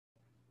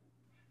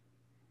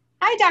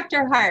Hi,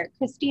 Dr. Hart.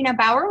 Christina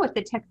Bauer with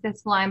the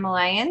Texas Lyme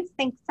Alliance.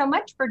 Thanks so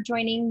much for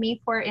joining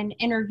me for an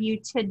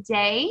interview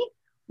today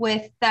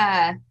with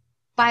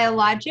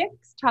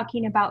Biologics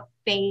talking about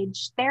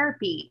phage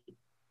therapy.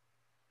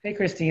 Hey,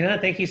 Christina.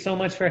 Thank you so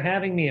much for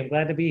having me. I'm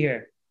glad to be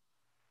here.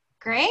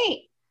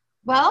 Great.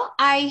 Well,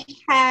 I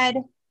had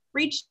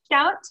reached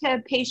out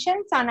to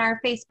patients on our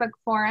Facebook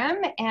forum,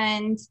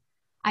 and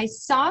I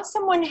saw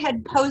someone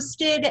had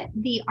posted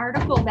the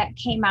article that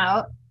came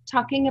out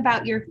talking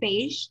about your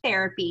phage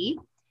therapy.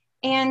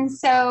 And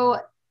so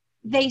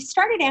they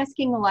started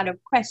asking a lot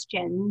of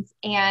questions.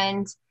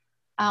 And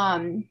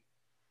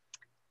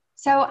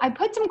so I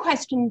put some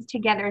questions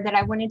together that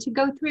I wanted to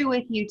go through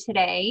with you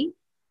today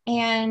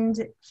and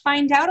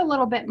find out a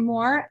little bit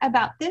more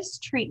about this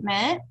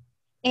treatment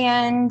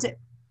and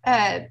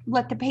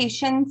let the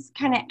patients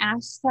kind of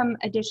ask some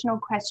additional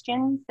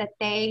questions that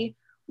they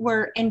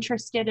were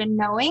interested in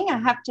knowing. I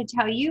have to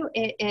tell you,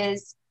 it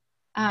is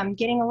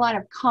getting a lot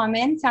of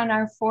comments on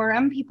our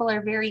forum. People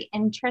are very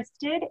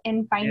interested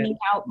in finding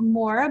out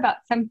more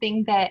about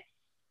something that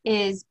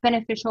is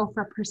beneficial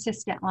for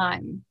persistent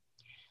Lyme.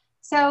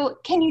 So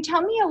can you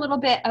tell me a little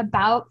bit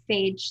about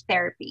phage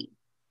therapy?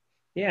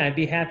 Yeah, I'd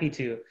be happy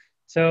to.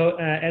 So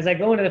as I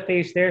go into the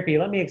phage therapy,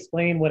 let me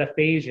explain what a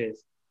phage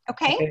is.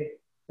 Okay.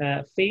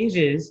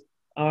 Phages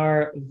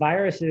are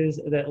viruses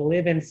that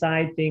live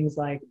inside things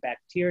like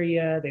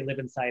bacteria. They live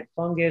inside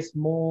fungus,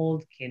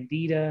 mold,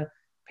 candida,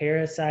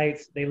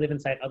 parasites. They live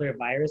inside other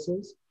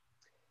viruses.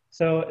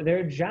 So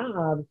their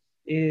job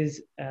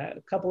is a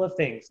couple of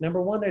things.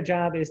 Number one, their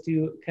job is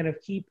to kind of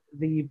keep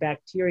the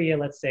bacteria,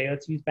 let's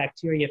use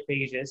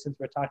bacteriophages since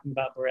we're talking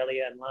about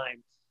Borrelia and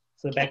Lyme.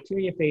 So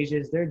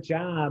bacteriophages, their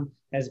job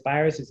as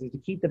viruses is to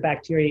keep the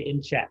bacteria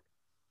in check.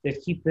 They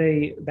keep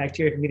the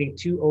bacteria from getting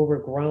too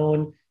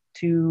overgrown,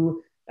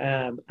 too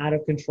out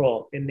of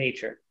control in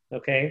nature,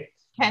 okay?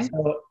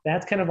 So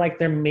that's kind of like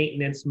their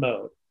maintenance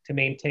mode to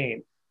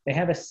maintain. They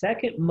have a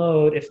second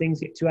mode if things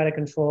get too out of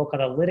control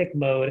called a lytic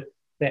mode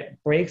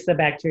that breaks the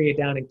bacteria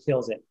down and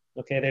kills it,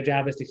 okay? Their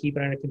job is to keep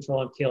it under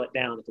control and kill it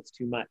down if it's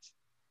too much.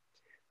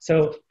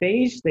 So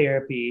phage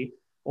therapy,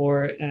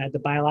 or at the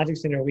Biologics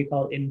Center, we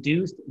call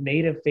induced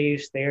native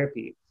phage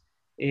therapy,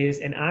 is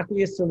an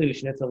aqueous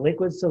solution. It's a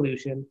liquid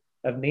solution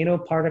of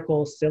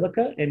nanoparticle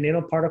silica and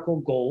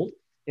nanoparticle gold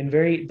in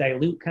very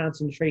dilute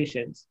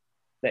concentrations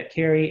that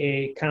carry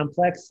a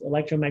complex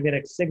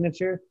electromagnetic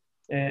signature.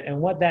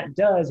 And what that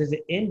does is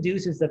it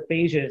induces the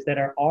phages that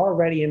are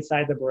already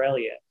inside the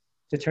Borrelia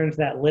to turn to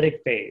that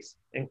lytic phase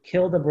and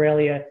kill the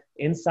Borrelia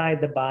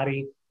inside the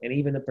body and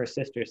even the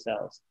persister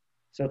cells.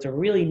 So it's a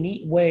really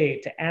neat way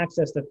to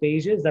access the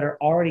phages that are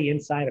already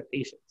inside of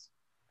patients.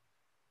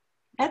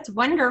 That's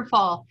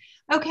wonderful.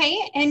 Okay,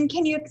 and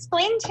can you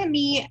explain to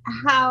me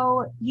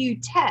how you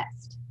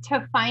test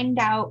to find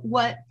out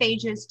what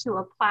phages to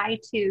apply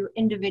to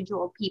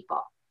individual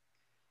people?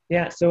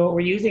 Yeah, so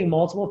we're using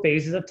multiple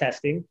phases of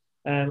testing.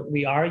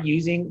 We are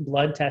using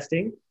blood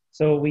testing.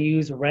 So we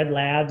use Red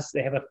Labs.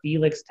 They have a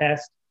Felix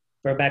test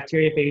for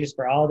bacteriophages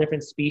for all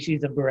different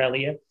species of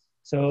Borrelia.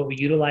 So we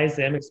utilize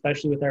them,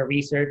 especially with our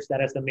research.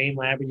 That is the main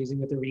lab we're using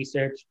with the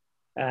research.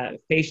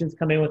 Patients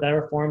come in with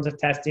other forms of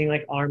testing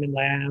like Armin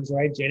Labs or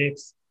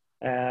IGeneX.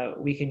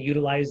 We can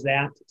utilize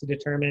that to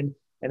determine.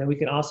 And then we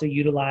can also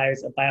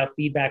utilize a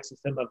biofeedback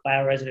system of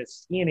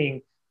bioresonance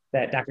scanning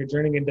that Dr.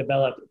 Jernigan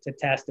developed to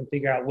test and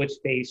figure out which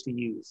phage to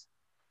use.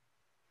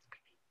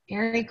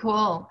 Very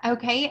cool.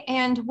 Okay,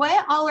 and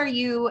what all are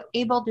you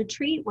able to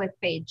treat with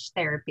phage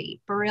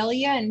therapy?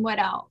 Borrelia and what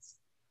else?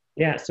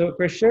 Yeah, so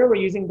for sure we're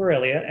using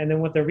Borrelia. And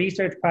then with the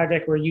research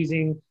project, we're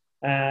using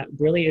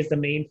Borrelia is the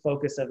main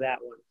focus of that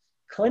one.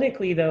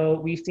 Clinically, though,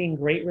 we've seen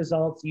great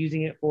results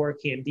using it for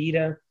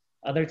Candida,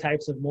 other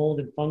types of mold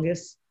and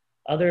fungus,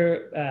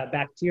 other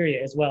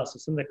bacteria as well. So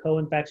some of the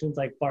co-infections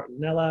like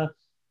Bartonella,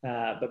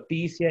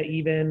 Babesia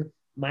even,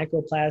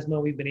 Mycoplasma,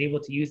 we've been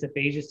able to use the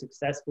phages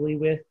successfully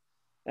with.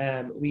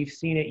 We've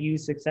seen it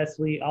used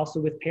successfully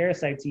also with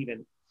parasites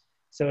even.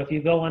 So if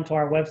you go onto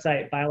our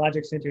website,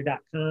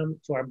 biologicscenter.com,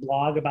 to our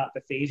blog about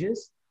the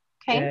phages,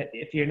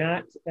 if you're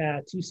not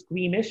too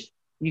squeamish,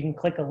 you can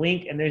click a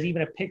link and there's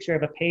even a picture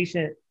of a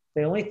patient.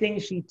 The only thing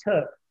she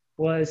took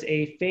was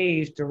a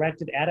phage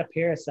directed at a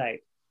parasite.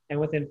 And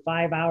within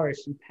 5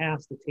 hours, she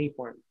passed the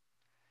tapeworm.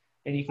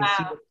 And you can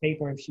see the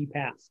tapeworm she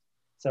passed.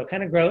 So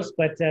kind of gross,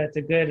 but it's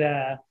a good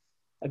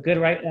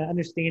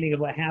understanding of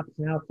what happens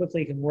and how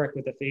quickly it can work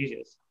with the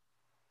phages.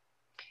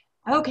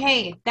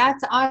 Okay,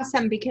 that's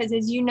awesome because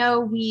as you know,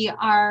 we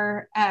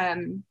are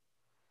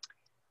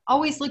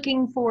always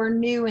looking for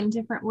new and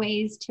different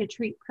ways to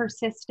treat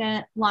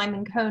persistent Lyme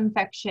and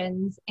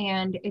co-infections.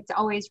 And it's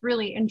always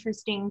really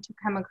interesting to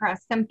come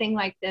across something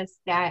like this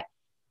that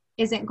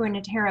isn't going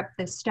to tear up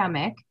the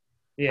stomach.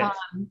 Yes.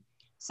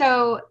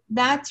 So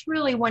that's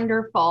really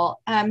wonderful.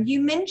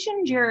 You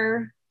mentioned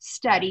your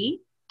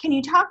study. Can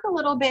you talk a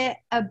little bit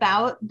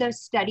about the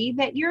study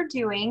that you're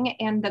doing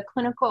and the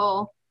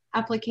clinical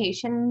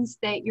applications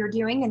that you're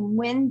doing and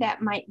when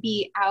that might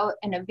be out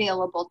and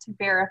available to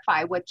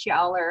verify what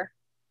y'all are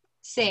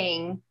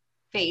saying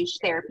phage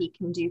therapy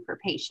can do for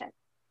patients?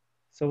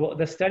 So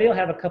the study will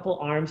have a couple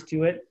arms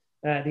to it.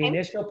 The Okay.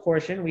 initial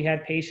portion, we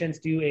had patients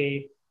do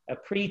a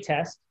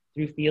pre-test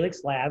through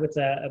Felix Lab. It's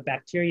a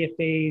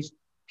bacteriophage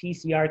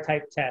PCR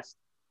type test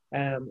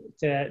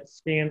to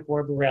scan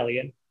for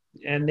Borrelia.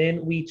 And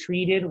then we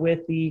treated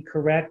with the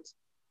correct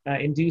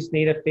induced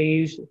native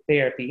phage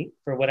therapy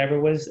for whatever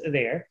was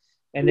there.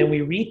 And then we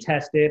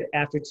retested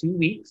after 2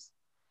 weeks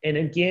and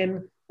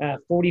again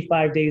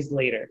 45 days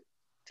later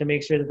to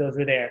make sure that those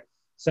were there.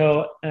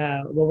 So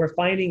what we're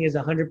finding is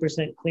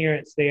 100%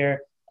 clearance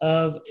there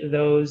of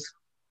those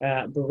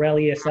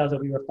Borrelia cells that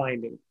we were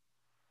finding.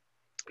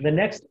 The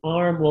next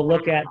arm we'll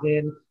look at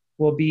then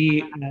will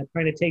be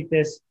trying to take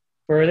this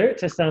further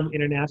to some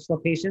international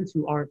patients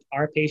who aren't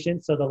our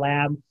patients. So the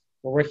lab,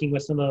 we're working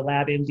with some of the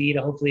LabMD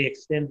to hopefully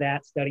extend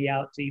that study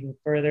out to even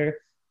further.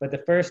 But the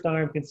first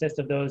arm consists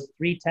of those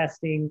 3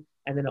 testing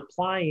and then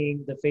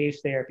applying the phage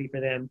therapy for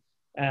them.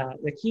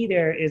 The key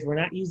there is we're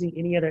not using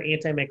any other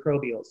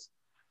antimicrobials.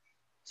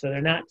 So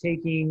they're not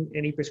taking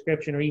any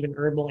prescription or even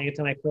herbal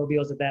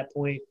antimicrobials at that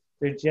point.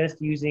 They're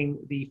just using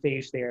the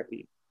phage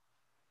therapy.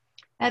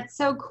 That's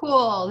so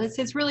cool. This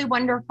is really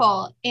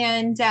wonderful.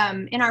 And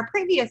in our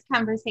previous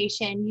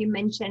conversation, you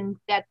mentioned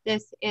that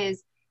this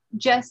is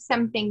just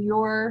something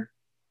your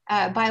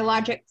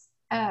biologics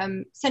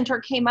center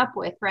came up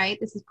with, right?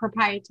 This is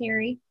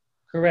proprietary?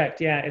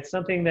 Correct. Yeah, it's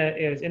something that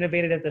is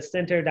innovated at the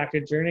center.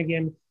 Dr.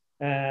 Jernigan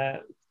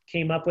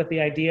came up with the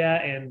idea,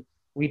 and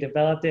we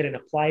developed it and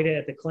applied it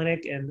at the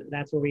clinic, and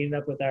that's where we ended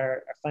up with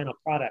our final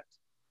product.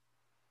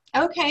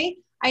 Okay.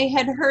 I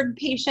had heard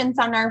patients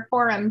on our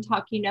forum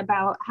talking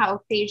about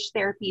how phage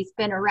therapy's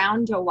been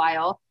around a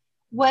while.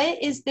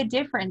 What is the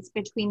difference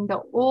between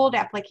the old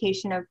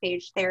application of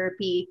phage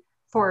therapy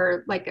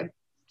for like a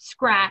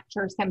scratch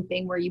or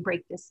something where you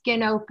break the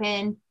skin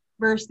open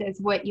versus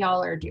what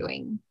y'all are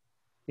doing?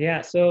 Yeah,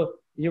 so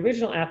the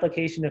original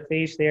application of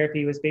phage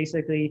therapy was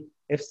basically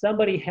if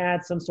somebody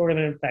had some sort of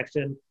an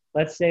infection,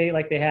 let's say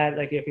like they had,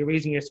 like if you're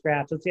using your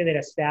scraps, let's say they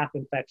had a staph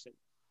infection.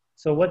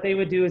 So what they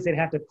would do is they'd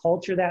have to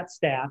culture that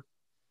staph.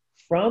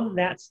 From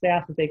that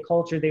staph that they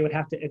cultured, they would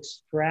have to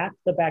extract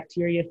the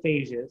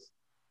bacteriophages,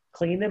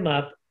 clean them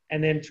up,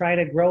 and then try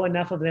to grow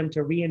enough of them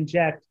to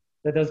re-inject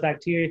that those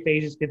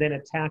bacteriophages could then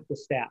attack the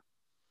staph.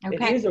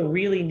 Okay. It is a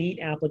really neat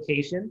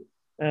application,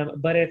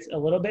 but it's a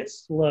little bit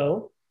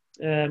slow,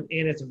 and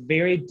it's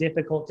very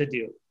difficult to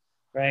do,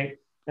 right?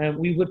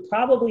 We would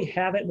probably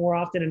have it more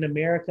often in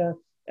America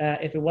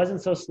if it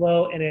wasn't so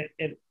slow, and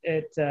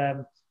it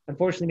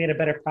unfortunately made a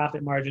better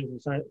profit margin from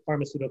some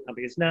pharmaceutical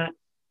companies.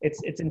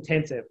 It's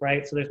intensive,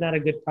 right? So there's not a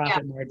good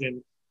profit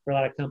margin for a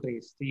lot of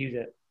companies to use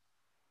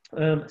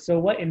it. So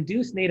what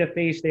induced native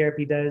phage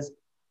therapy does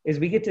is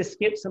we get to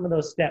skip some of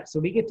those steps. So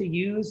we get to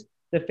use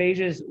the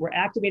phages, we're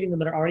activating them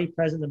that are already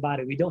present in the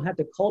body. We don't have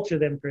to culture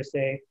them per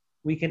se.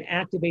 We can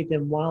activate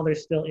them while they're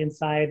still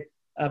inside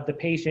of the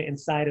patient,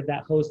 inside of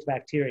that host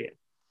bacteria.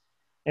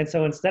 And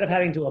so instead of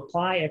having to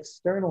apply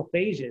external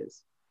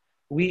phages,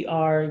 we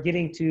are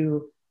getting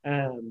to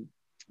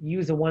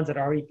use the ones that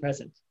are already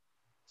present.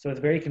 So it's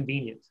very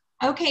convenient.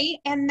 Okay,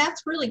 and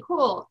that's really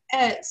cool.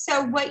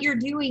 So what you're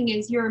doing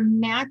is you're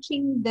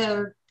matching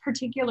the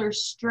particular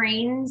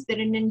strains that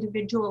an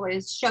individual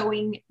is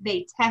showing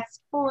they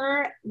test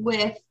for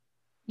with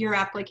your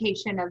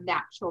application of the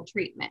actual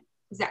treatment.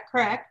 Is that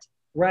correct?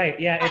 Right,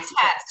 yeah. It's a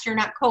test, you're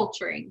not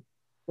culturing.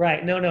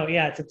 Right, no,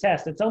 yeah, it's a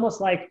test. It's almost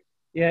like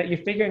you're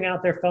figuring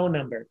out their phone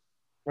number,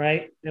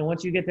 right? And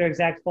once you get their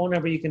exact phone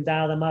number, you can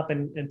dial them up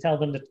and tell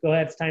them to go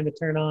ahead, it's time to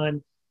turn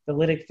on the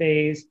lytic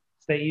phase,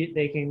 so that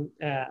they can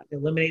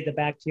eliminate the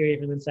bacteria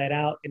from inside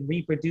out and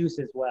reproduce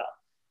as well,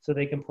 so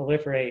they can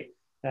proliferate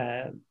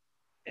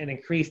and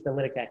increase the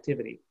lytic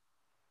activity.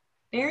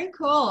 Very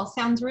cool.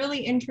 Sounds really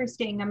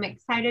interesting. I'm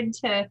excited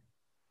to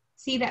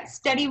see that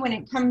study when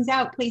it comes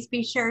out. Please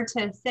be sure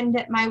to send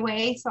it my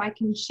way so I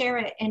can share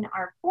it in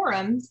our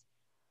forums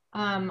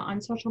on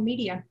social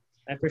media.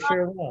 I for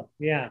sure will,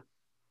 yeah.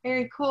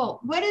 Very cool.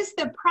 What is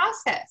the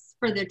process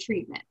for the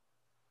treatment?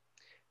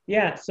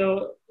 Yeah,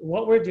 so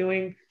what we're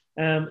doing,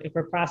 if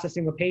we're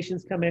processing, when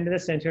patients come into the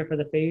center for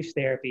the phage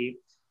therapy,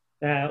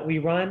 we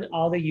run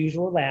all the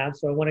usual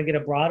labs. So I want to get a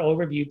broad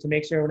overview to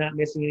make sure we're not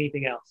missing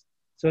anything else.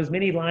 So as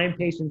many Lyme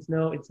patients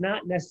know, it's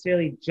not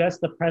necessarily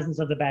just the presence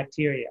of the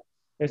bacteria.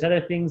 There's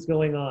other things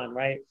going on,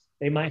 right?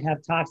 They might have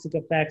toxic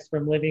effects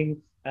from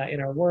living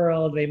in our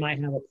world. They might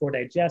have a poor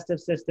digestive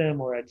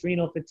system or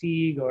adrenal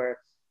fatigue or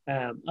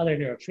other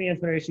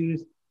neurotransmitter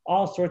issues,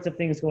 all sorts of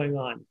things going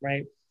on,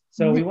 right?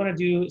 So we want to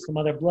do some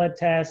other blood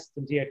tests,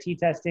 some DRT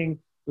testing.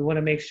 We want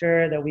to make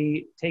sure that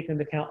we take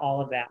into account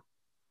all of that.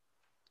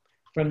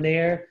 From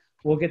there,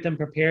 we'll get them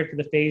prepared for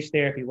the phage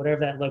therapy, whatever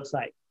that looks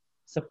like,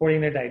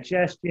 supporting their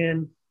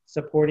digestion,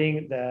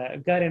 supporting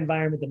the gut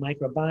environment, the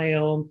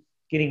microbiome,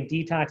 getting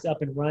detox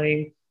up and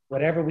running,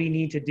 whatever we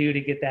need to do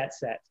to get that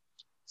set.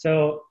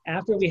 So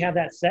after we have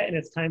that set and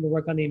it's time to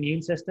work on the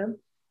immune system,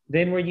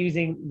 then we're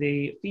using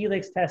the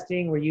Felix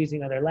testing, we're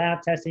using other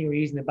lab testing, we're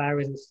using the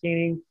bioresonance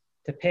scanning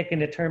to pick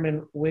and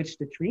determine which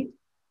to treat.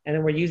 and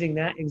then we're using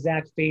that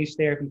exact phage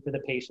therapy for the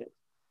patient.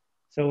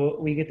 So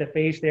we get the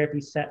phage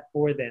therapy set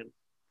for them.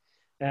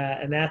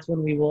 And that's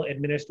when we will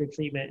administer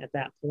treatment at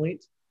that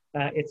point.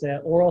 It's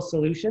an oral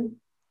solution.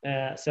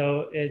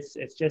 So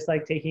it's just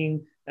like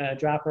taking a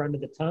dropper under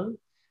the tongue.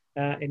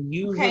 And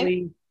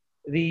usually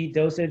the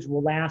dosage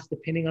will last,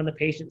 depending on the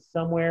patient,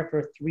 somewhere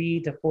for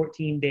 3 to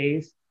 14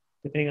 days,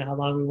 depending on how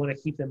long we want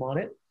to keep them on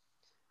it.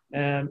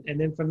 And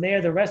then from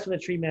there, the rest of the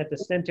treatment at the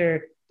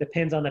center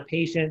depends on the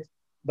patient,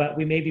 but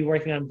we may be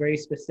working on very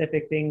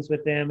specific things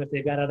with them. If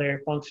they've got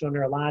other functional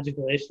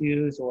neurological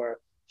issues or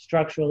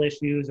structural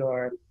issues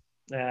or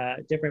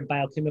different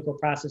biochemical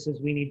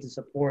processes we need to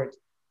support,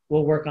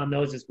 we'll work on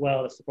those as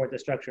well to support the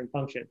structure and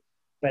function.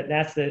 But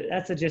that's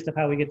the gist of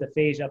how we get the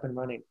phage up and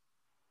running.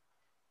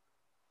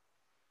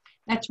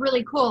 That's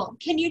really cool.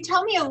 Can you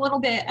tell me a little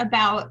bit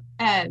about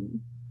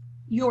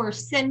your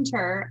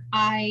center?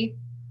 I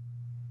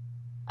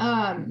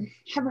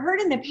have heard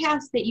in the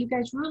past that you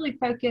guys really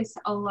focus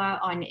a lot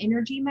on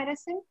energy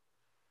medicine.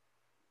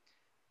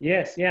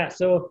 Yes, yeah.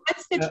 So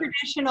what's the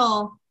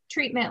traditional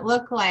treatment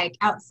look like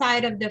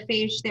outside of the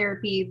phage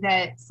therapy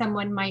that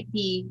someone might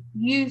be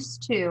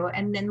used to?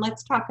 And then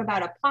let's talk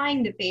about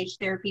applying the phage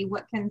therapy.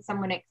 What can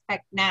someone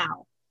expect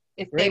now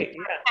if they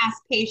were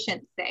past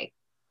patients, say?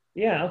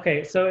 Yeah,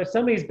 okay. So if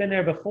somebody's been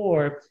there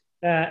before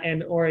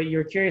or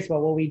you're curious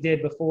about what we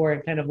did before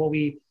and kind of what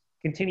we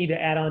continue to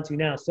add on to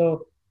now.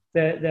 So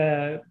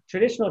the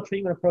traditional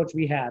treatment approach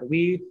we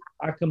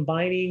are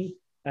combining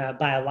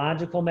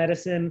biological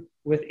medicine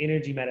with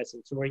energy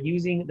medicine. So we're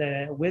using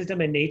the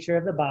wisdom and nature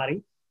of the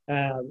body.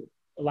 A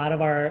lot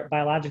of our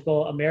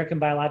American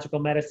biological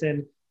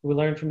medicine, we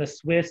learned from the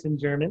Swiss and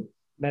German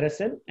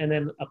medicine, and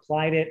then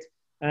applied it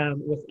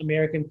with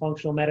American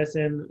functional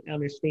medicine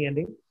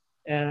understanding.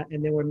 And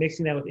then we're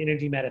mixing that with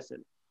energy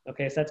medicine.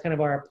 Okay, so that's kind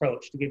of our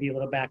approach, to give you a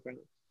little background.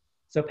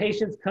 So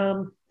patients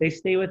come, they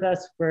stay with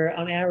us for,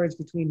 on average,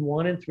 between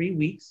 1 and 3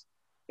 weeks.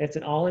 It's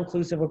an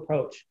all-inclusive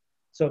approach.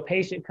 So a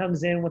patient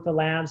comes in with the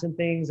labs and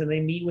things, and they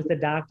meet with the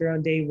doctor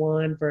on day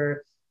 1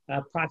 for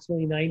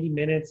approximately 90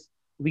 minutes.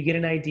 We get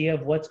an idea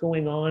of what's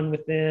going on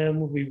with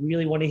them. We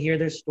really want to hear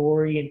their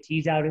story and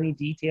tease out any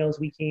details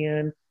we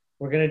can.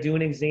 We're going to do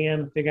an exam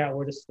and figure out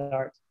where to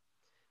start.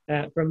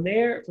 From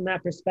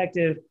that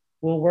perspective,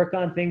 we'll work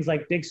on things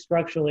like big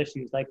structural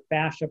issues, like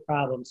fascia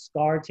problems,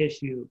 scar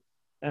tissue,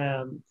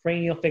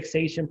 cranial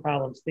fixation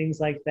problems, things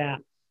like that.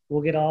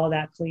 We'll get all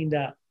that cleaned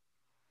up.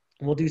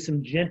 We'll do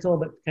some gentle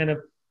but kind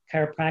of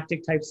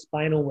chiropractic type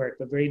spinal work,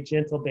 but very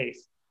gentle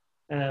base,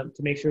 to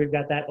make sure we've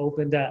got that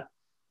opened up.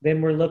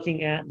 Then we're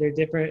looking at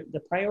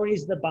the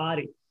priorities of the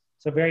body.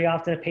 So very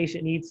often a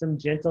patient needs some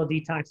gentle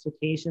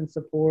detoxification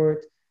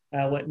support,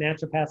 what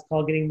naturopaths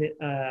call getting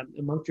the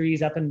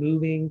emunctories up and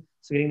moving,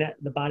 so getting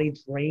the body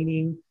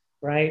draining,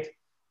 right?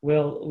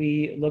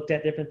 We looked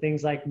at different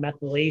things like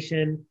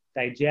methylation,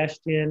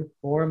 digestion,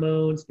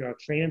 hormones,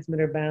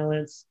 neurotransmitter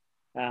balance,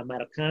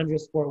 mitochondrial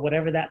support,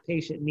 whatever that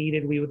patient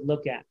needed, we would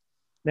look at.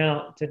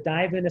 Now, to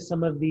dive into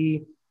some of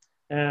the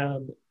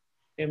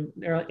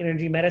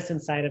energy medicine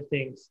side of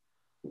things,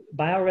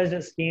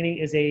 bioresonance scanning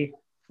is a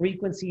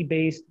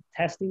frequency-based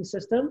testing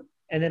system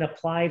and then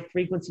applied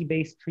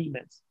frequency-based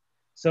treatments.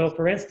 So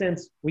for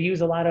instance, we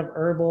use a lot of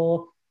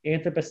herbal,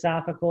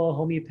 anthroposophical,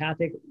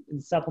 homeopathic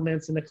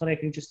supplements in the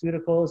clinic,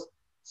 nutraceuticals.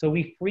 So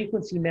we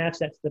frequency match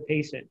that to the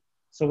patient.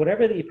 So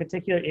whatever the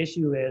particular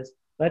issue is,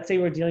 let's say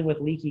we're dealing with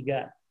leaky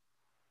gut.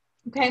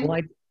 Okay.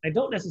 Well, I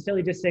don't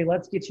necessarily just say,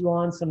 let's get you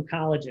on some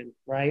collagen,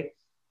 right?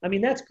 I mean,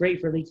 that's great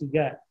for leaky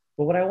gut.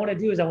 But what I want to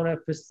do is I want to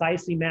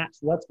precisely match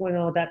what's going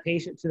on with that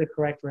patient to the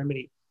correct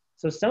remedy.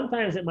 So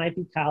sometimes it might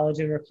be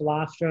collagen or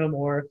colostrum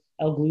or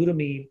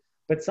L-glutamine,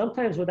 but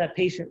sometimes what that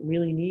patient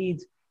really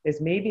needs is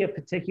maybe a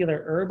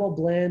particular herbal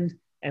blend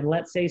and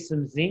let's say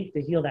some zinc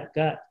to heal that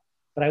gut.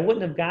 But I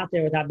wouldn't have got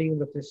there without being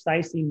able to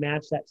precisely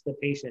match that to the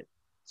patient.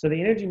 So the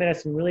energy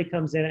medicine really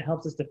comes in. It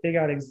helps us to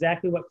figure out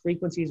exactly what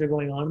frequencies are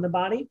going on in the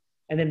body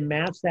and then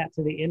match that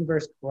to the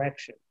inverse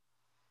correction.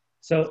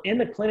 So in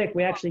the clinic,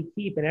 we actually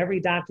keep in every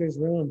doctor's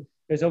room,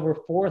 there's over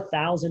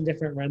 4,000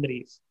 different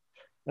remedies.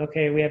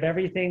 Okay, we have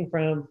everything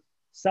from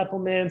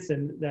supplements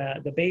and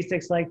the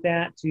basics like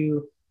that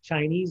to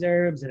Chinese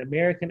herbs and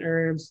American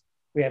herbs.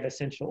 We have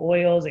essential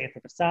oils,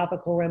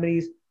 anthroposophical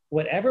remedies.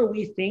 Whatever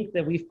we think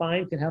that we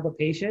find can help a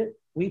patient,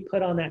 we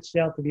put on that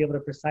shelf to be able to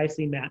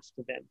precisely match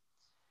to them.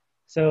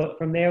 So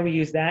from there, we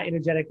use that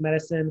energetic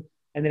medicine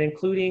and then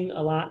including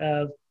a lot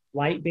of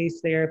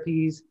light-based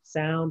therapies,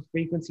 sound,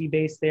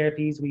 frequency-based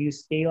therapies. We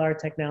use scalar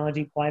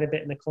technology quite a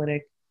bit in the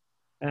clinic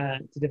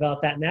to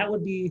develop that. And that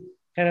would be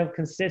kind of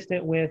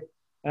consistent with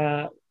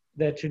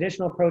the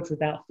traditional approach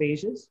without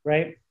phages,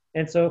 right?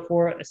 And so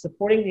for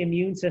supporting the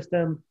immune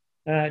system,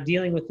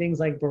 dealing with things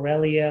like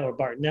Borrelia or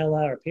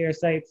Bartonella or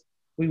parasites,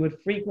 we would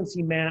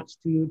frequency match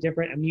to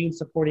different immune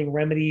supporting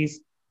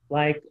remedies.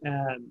 Like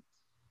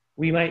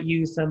we might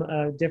use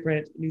some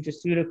different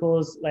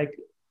nutraceuticals, like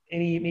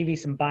maybe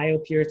some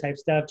BioPure type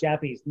stuff,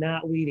 Japanese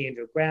knotweed,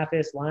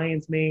 Andrographis,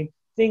 lion's mane,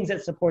 things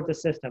that support the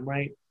system,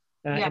 right?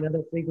 And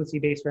other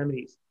frequency-based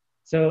remedies.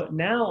 So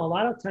now a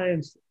lot of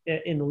times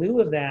in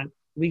lieu of that,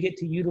 we get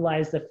to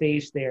utilize the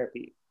phage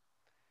therapy.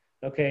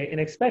 Okay, and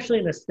especially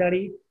in the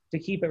study, to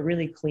keep it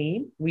really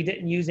clean, we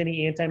didn't use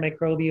any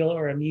antimicrobial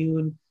or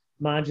immune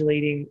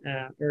modulating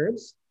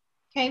herbs.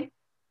 Okay.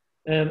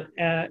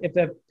 If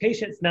the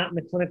patient's not in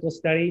the clinical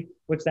study,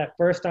 which that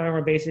first arm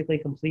we're basically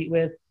complete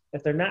with,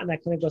 if they're not in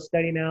that clinical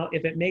study now,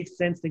 if it makes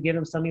sense to give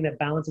them something that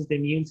balances the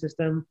immune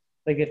system,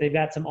 like if they've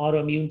got some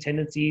autoimmune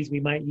tendencies, we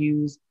might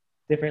use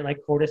different like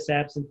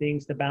cordyceps and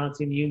things to balance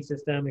the immune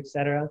system, et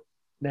cetera.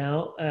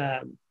 Now,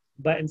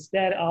 but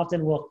instead,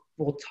 often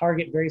we'll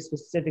target very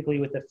specifically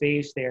with the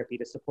phage therapy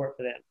to support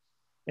for them.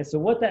 And so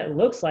what that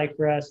looks like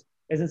for us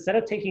is instead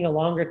of taking a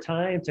longer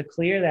time to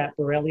clear that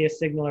Borrelia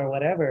signal or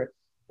whatever,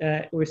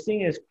 we're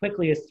seeing it as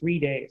quickly as 3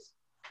 days.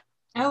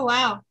 Oh,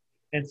 wow.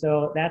 And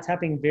so that's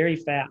happening very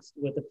fast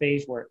with the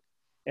phage work.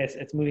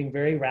 It's moving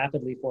very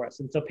rapidly for us.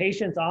 And so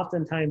patients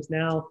oftentimes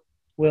now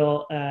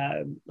will,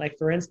 like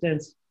for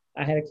instance,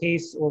 I had a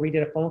case where we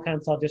did a phone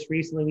consult just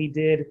recently. We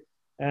did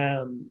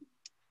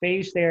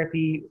phage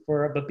therapy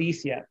for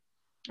Babesia.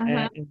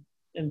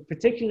 And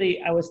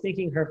particularly, I was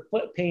thinking her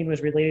foot pain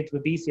was related to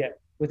Babesia.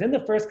 Within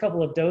the first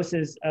couple of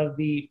doses of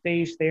the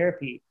phage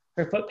therapy,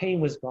 her foot pain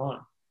was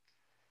gone.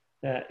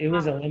 It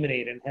was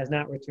eliminated and has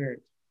not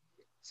returned.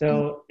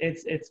 So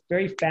it's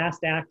very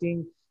fast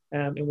acting,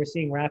 and we're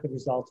seeing rapid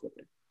results with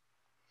it.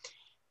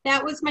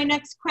 That was my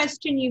next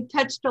question. You've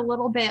touched a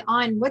little bit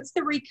on what's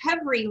the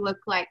recovery look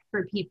like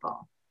for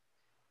people?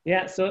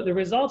 Yeah, so the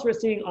results we're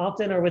seeing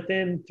often are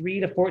within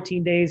 3 to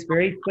 14 days,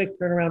 very quick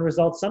turnaround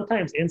results,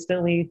 sometimes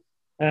instantly,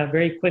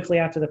 very quickly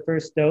after the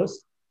first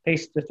dose.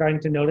 Patients are starting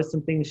to notice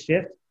some things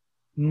shift.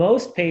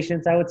 Most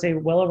patients, I would say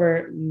well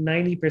over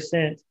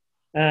 90%,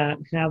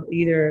 have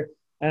either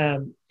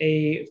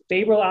a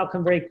favorable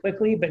outcome very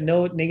quickly, but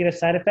no negative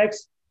side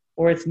effects,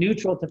 or it's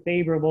neutral to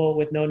favorable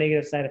with no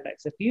negative side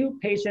effects. A few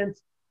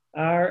patients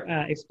are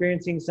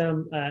experiencing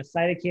some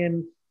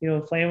cytokine,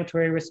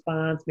 inflammatory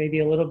response, maybe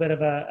a little bit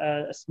of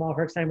a small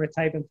Herxheimer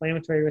type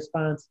inflammatory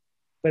response,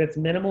 but it's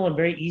minimal and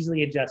very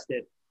easily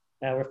adjusted.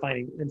 We're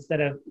finding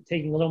instead of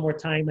taking a little more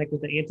time, like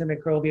with the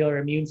antimicrobial or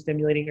immune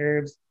stimulating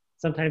herbs,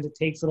 sometimes it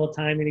takes a little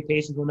time. Many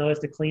patients will notice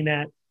to clean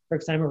that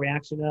Herxheimer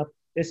reaction up.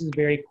 This is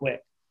very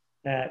quick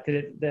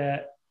because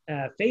the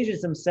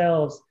phages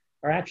themselves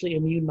are actually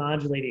immune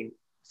modulating.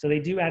 So they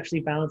do actually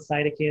balance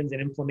cytokines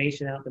and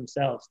inflammation out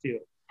themselves too.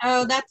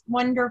 Oh, that's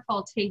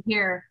wonderful to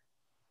hear.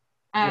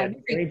 Yeah,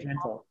 very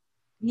gentle.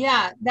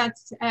 Yeah,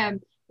 that's,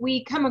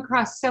 we come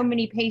across so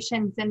many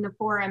patients in the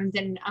forums,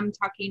 and I'm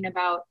talking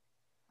about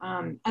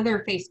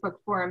other Facebook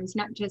forums,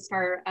 not just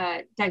our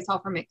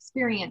Disulfiram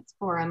Experience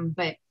forum,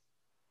 but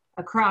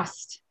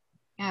across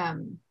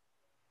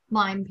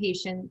Lyme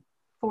patient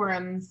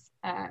forums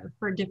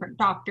for different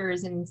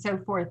doctors and so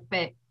forth.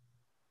 But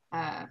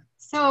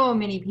so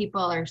many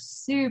people are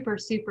super,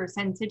 super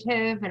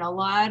sensitive, and a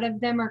lot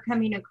of them are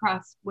coming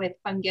across with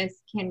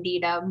fungus,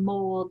 candida,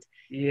 mold.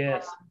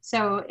 Yes.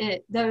 So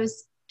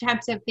those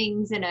types of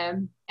things in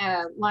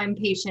a Lyme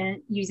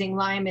patient, using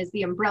Lyme as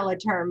the umbrella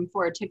term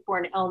for a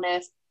tick-borne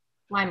illness,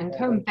 Lyme and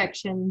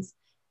co-infections,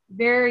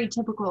 very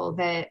typical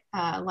that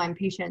Lyme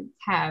patients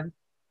have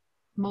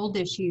mold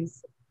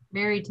issues,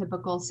 very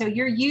typical. So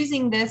you're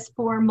using this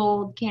for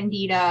mold,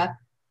 candida,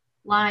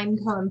 Lyme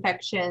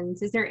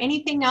co-infections. Is there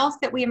anything else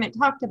that we haven't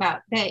talked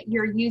about that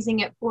you're using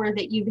it for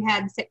that you've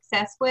had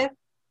success with?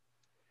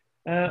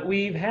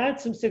 We've had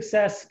some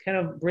success kind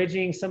of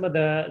bridging some of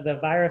the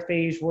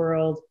virophage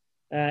world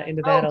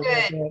into that a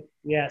little bit.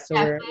 Yeah, so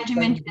we're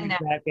starting to bridge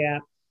that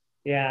gap.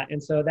 Yeah,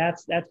 and so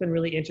that's been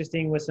really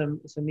interesting with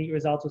some neat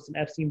results with some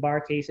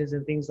Epstein-Barr cases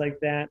and things like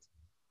that.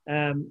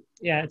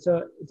 Yeah,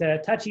 so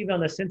to touch even on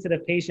the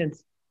sensitive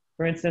patients,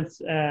 for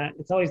instance,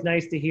 it's always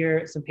nice to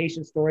hear some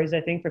patient stories,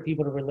 I think, for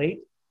people to relate.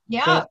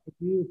 Yeah. So if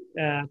you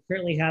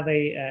currently have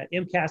a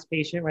MCAS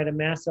patient, right, a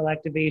mast cell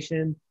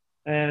activation,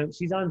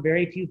 she's on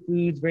very few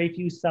foods, very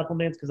few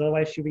supplements, because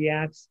otherwise she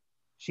reacts.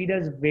 She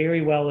does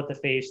very well with the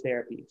phage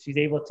therapy. She's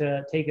able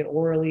to take it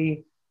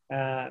orally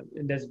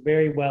and does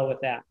very well with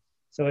that.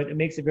 So it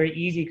makes it very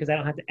easy because I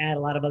don't have to add a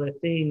lot of other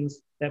things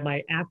that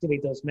might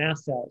activate those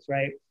mast cells,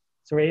 right?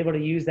 So we're able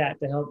to use that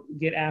to help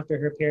get after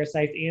her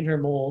parasites and her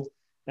mold,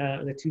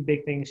 the two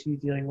big things she's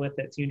dealing with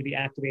that seem to be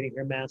activating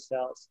her mast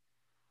cells.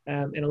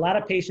 And a lot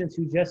of patients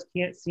who just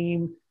can't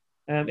seem,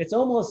 it's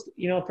almost,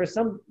 for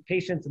some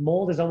patients,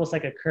 mold is almost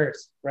like a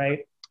curse, right?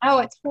 Oh,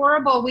 it's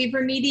horrible. We've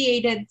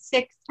remediated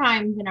 6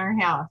 times in our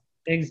house.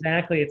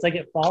 Exactly. It's like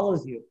it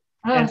follows you.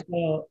 Oh. And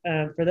so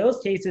for those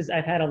cases,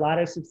 I've had a lot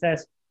of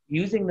success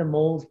using the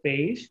mold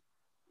phage,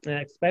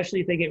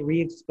 especially if they get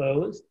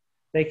re-exposed.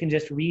 They can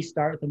just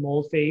restart the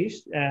mold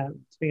phage,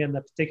 depending on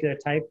the particular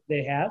type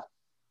they have.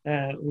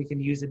 We can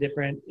use the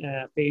different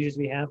phages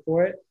we have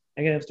for it.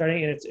 Again, I'm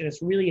starting, and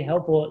it's really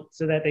helpful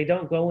so that they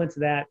don't go into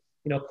that,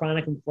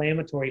 chronic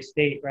inflammatory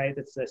state, right?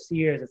 That's the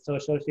SEERS that's so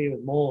associated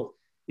with mold.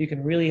 You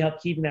can really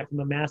help keeping that from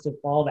a massive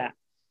fallback.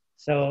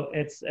 So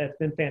it's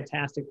been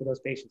fantastic for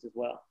those patients as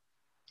well.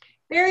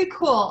 Very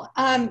cool.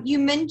 You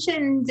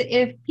mentioned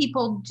if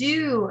people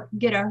do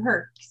get a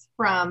Herx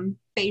from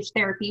phage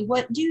therapy,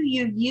 what do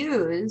you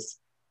use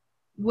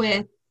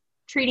with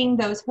treating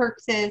those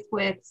herxes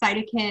with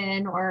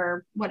cytokine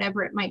or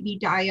whatever it might be,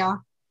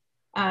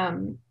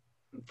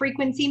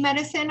 frequency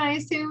medicine, I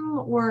assume,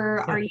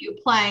 or are you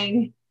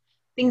applying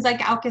things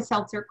like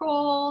Alka-Seltzer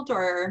Gold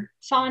or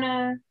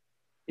sauna?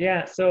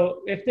 Yeah,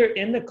 so if they're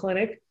in the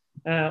clinic,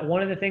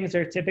 one of the things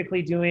they're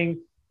typically doing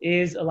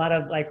is a lot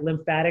of like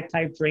lymphatic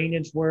type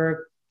drainage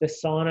work, the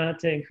sauna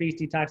to increase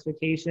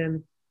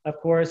detoxification, of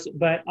course,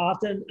 but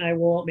often I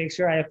will make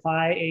sure I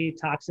apply a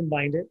toxin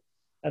binder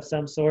of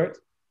some sort.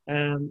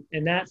 And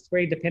that's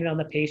very dependent on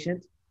the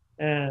patient.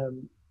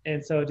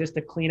 And so just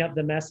to clean up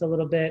the mess a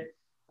little bit,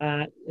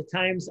 at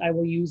times I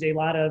will use a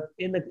lot of,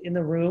 in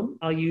the room,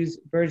 I'll use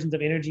versions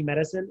of energy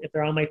medicine if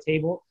they're on my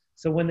table.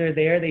 So when they're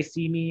there, they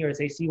see me or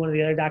they see one of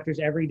the other doctors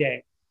every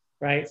day,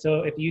 right?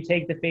 So if you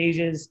take the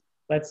phages,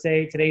 let's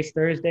say today's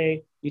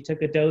Thursday, you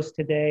took a dose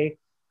today,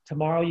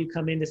 tomorrow you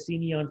come in to see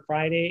me on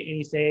Friday and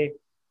you say,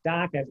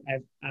 Doc,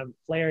 I'm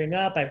flaring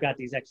up. I've got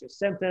these extra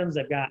symptoms.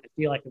 I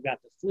feel like I've got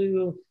the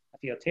flu. I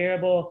feel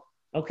terrible.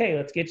 Okay,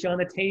 let's get you on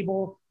the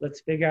table.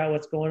 Let's figure out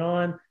what's going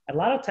on. A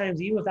lot of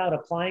times, even without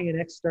applying an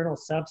external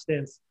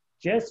substance,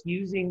 just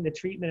using the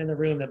treatment in the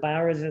room, the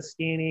bioresonance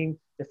scanning,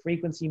 the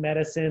frequency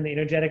medicine, the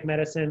energetic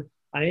medicine,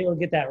 I'm able to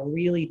get that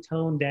really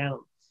toned down.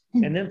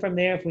 And then from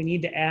there, if we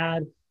need to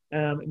add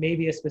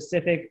maybe a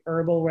specific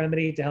herbal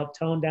remedy to help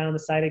tone down the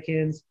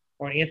cytokines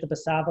or an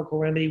anthroposophical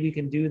remedy, we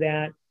can do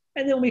that.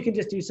 And then we can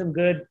just do some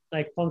good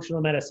like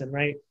functional medicine,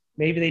 right?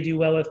 Maybe they do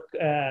well with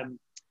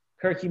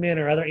curcumin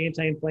or other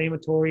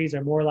anti-inflammatories,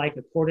 or more like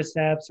a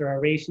cordyceps or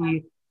a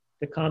reishi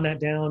to calm that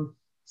down.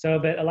 So,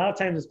 but a lot of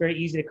times it's very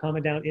easy to calm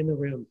it down in the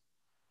room.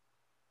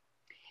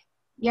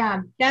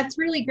 Yeah, that's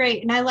really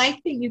great. And I like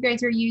that you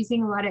guys are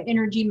using a lot of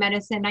energy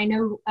medicine. I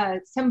know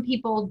some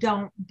people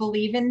don't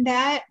believe in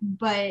that,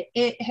 but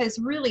it has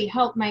really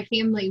helped my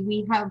family.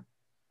 We have,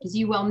 as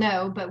you well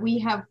know, but we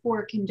have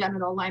 4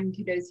 congenital Lyme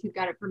kiddos who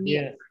got it from me.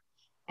 Yes.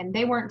 And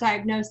they weren't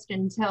diagnosed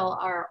until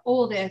our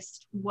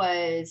oldest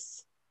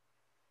was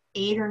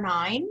 8 or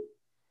 9.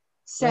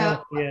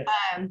 So, yes.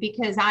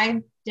 Because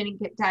I didn't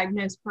get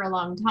diagnosed for a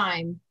long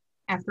time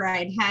after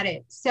I'd had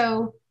it.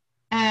 So,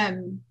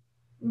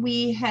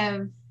 we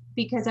have,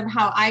 because of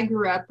how I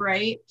grew up,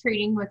 right,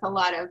 treating with a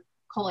lot of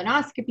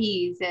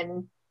colonoscopies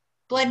and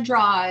blood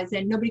draws,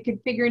 and nobody could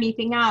figure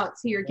anything out.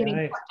 So you're getting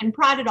plucked and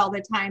prodded all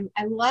the time.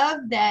 I love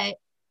that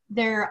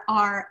there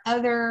are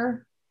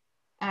other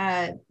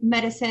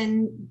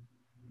medicine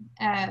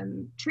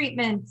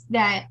treatments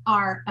that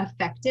are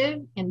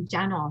effective and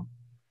gentle.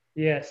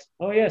 Yes.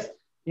 Oh, yes.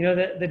 You know,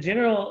 the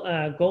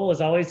general goal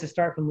is always to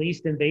start from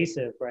least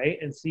invasive, right?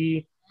 And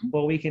see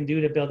what we can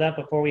do to build up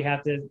before we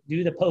have to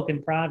do the poke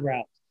and prod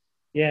route.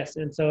 Yes.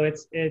 And so it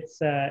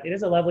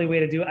is a lovely way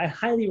to do it. I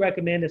highly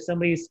recommend, if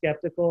somebody's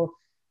skeptical,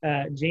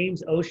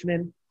 James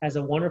Oshman has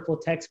a wonderful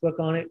textbook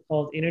on it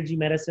called Energy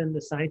Medicine,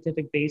 The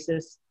Scientific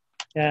Basis.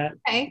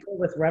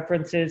 With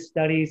references,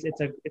 studies.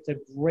 It's a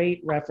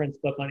great reference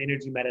book on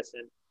energy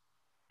medicine.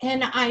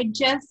 And I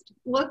just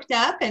looked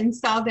up and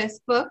saw this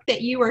book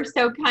that you were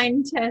so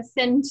kind to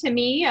send to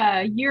me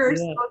a year or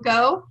so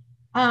ago.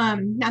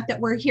 Not that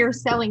we're here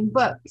selling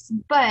books,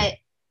 but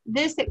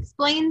this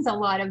explains a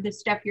lot of the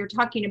stuff you're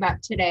talking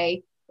about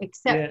today,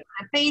 except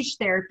for phage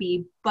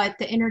therapy, but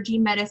the energy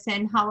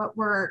medicine, how it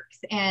works,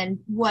 and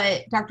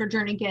what Dr.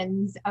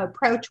 Jernigan's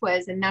approach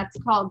was. And that's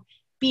called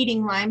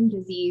Beating Lyme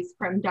Disease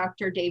from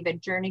Dr.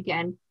 David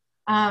Jernigan.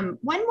 One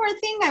more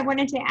thing I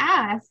wanted to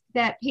ask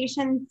that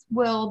patients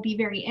will be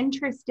very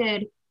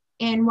interested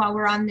in while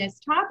we're on this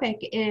topic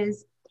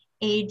is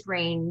age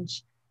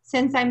range.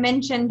 Since I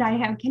mentioned I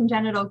have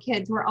congenital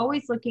kids, we're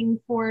always looking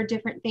for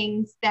different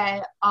things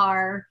that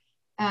are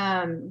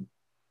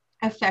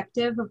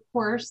effective, of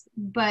course,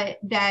 but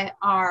that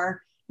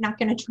are not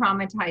going to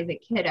traumatize a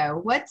kiddo.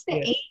 What's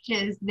the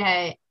ages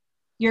that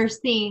you're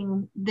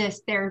seeing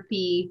this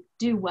therapy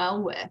do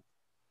well with?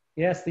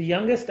 Yes, the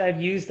youngest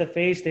I've used the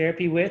phage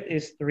therapy with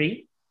is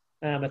 3,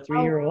 a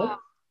 3-year-old. Wow.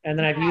 And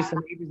then I've used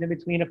some ages in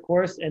between, of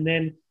course, and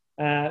then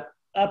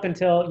up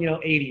until,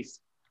 80s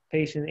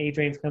patient age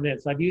range come in.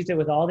 So I've used it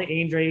with all the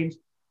age range.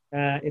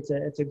 It's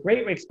a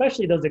great,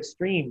 especially those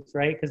extremes,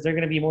 right? Because they're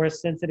going to be more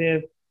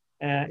sensitive.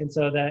 And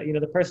so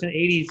the person in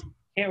 80s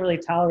can't really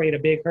tolerate a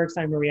big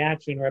Herxheimer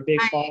reaction or a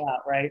big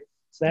fallout, right?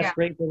 So that's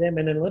great for them.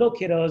 And then little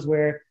kiddos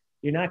where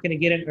you're not going to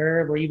get an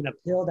herb or even a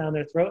pill down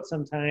their throat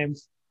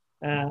sometimes.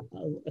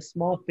 A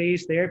small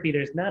phage therapy,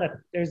 there's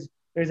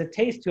a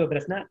taste to it, but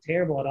it's not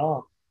terrible at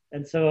all.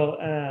 And so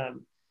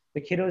the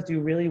kiddos do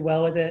really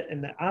well with it.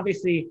 And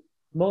obviously,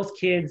 most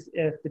kids,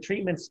 if the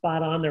treatment's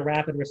spot on, they're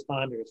rapid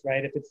responders,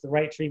 right? If it's the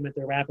right treatment,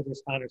 they're rapid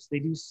responders. So they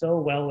do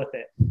so well with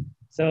it.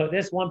 So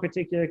this one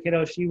particular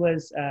kiddo, she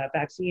was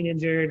vaccine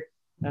injured,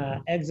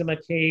 eczema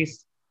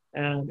case.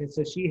 And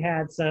so she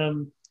had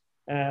some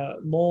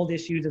mold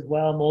issues as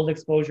well, mold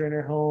exposure in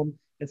her home.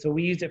 And so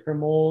we used it for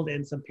mold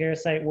and some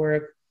parasite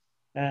work.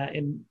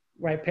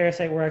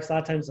 Parasite works a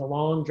lot of times a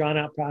long,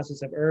 drawn-out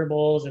process of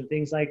herbals and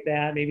things like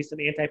that, maybe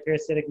some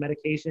anti-parasitic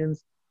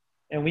medications.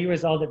 And we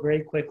resolved it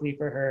very quickly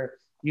for her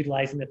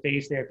utilizing the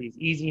phage therapy. It's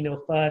easy,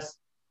 no fuss.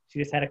 She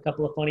just had a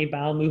couple of funny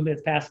bowel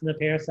movements passing the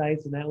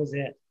parasites, and that was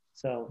it.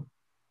 So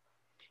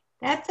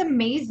that's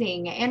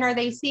amazing. And are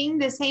they seeing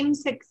the same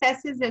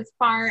successes as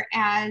far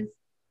as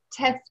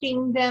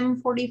testing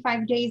them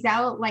 45 days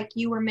out, like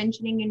you were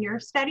mentioning in your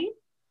study?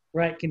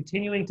 right,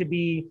 continuing to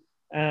be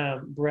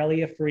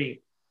Borrelia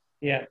free.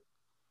 Yeah.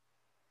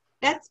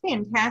 That's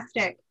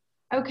fantastic.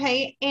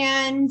 Okay.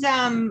 And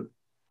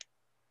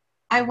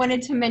I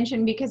wanted to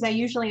mention, because I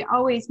usually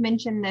always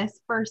mention this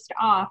first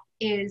off,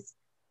 is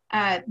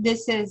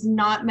this is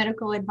not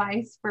medical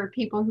advice for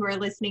people who are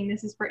listening.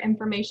 This is for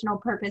informational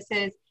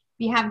purposes. If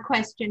you have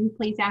questions,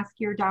 please ask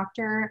your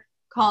doctor.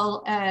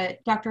 Call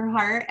Dr.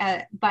 Hart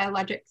at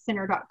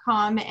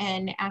biologiccenter.com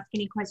and ask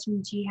any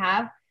questions you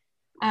have.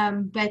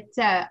 But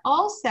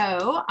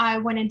also, I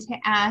wanted to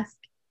ask,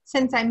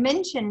 since I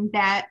mentioned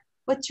that,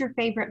 what's your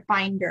favorite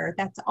binder?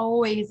 That's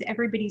always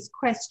everybody's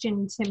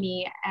question to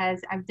me,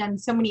 as I've done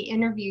so many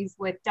interviews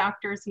with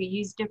doctors who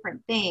use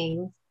different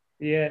things.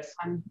 Yes.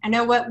 I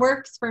know what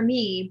works for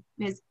me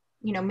is,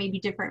 maybe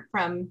different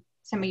from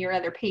some of your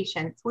other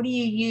patients. What do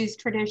you use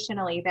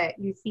traditionally that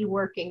you see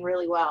working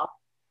really well?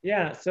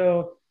 Yeah.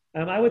 So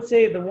I would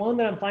say the one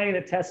that I'm finding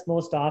that tests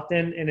most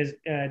often and is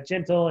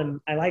gentle, and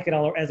I like it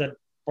all as a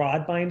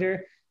broad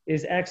binder,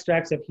 is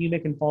extracts of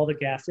humic and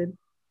fulvic acid.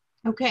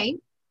 Okay.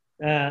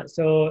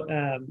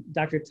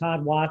 Dr.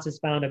 Todd Watts has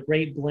found a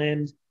great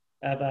blend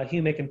of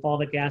humic and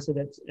fulvic acid.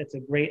 It's a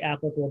great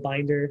applicable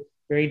binder,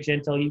 very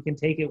gentle. You can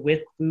take it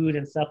with food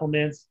and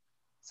supplements.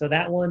 So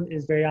that one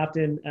is very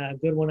often a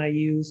good one I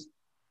use.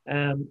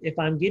 If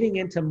I'm getting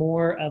into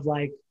more of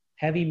like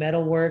heavy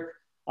metal work,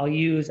 I'll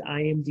use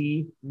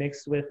IMD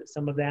mixed with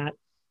some of that,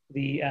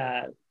 the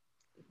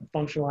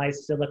functionalized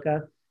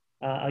silica.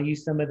 I'll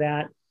use some of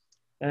that.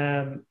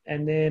 And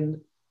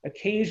then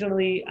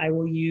occasionally I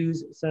will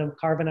use some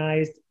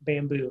carbonized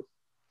bamboo.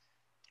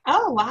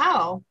 Oh,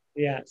 wow.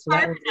 Yeah. So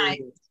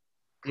Carbonized.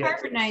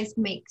 Carbonized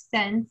makes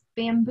sense.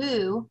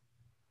 Bamboo.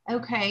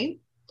 Okay.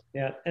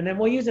 Yeah. And then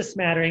we'll use a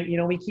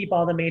smattering. We keep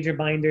all the major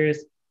binders,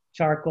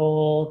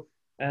 charcoal,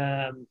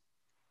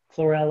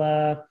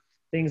 chlorella,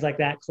 things like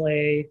that,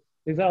 clay.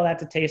 We've got all that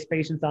to taste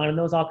patients on, and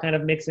those all kind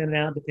of mix in and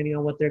out depending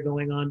on what they're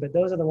going on. But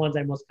those are the ones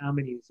I most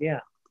commonly use. Yeah.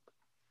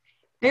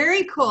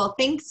 Very cool.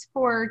 Thanks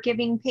for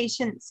giving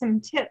patients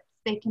some tips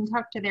they can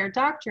talk to their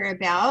doctor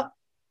about.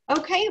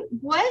 Okay,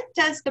 what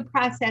does the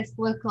process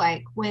look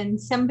like when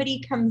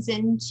somebody comes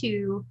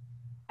into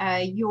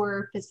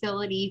your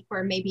facility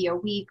for maybe a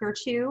week or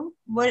two?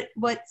 What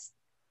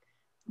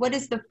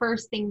is the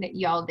first thing that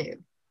y'all do?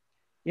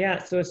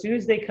 Yeah, so as soon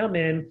as they come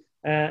in,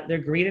 they're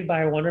greeted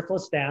by a wonderful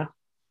staff.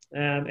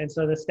 And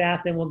so the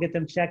staff then will get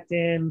them checked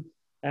in.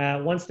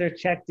 Once they're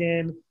checked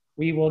in,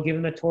 we will give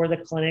them a tour of the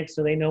clinic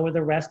so they know where the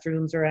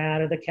restrooms are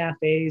at or the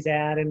cafe's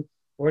at and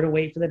where to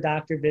wait for the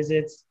doctor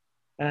visits.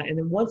 And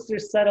then once they're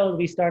settled,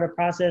 we start a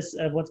process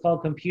of what's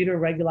called computer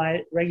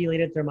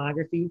regulated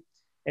thermography.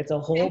 It's a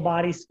whole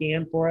body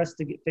scan for us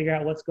to figure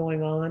out what's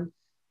going on.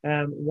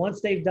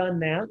 Once they've done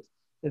that,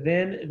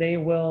 then they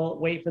will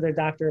wait for their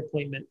doctor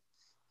appointment.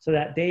 So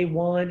that day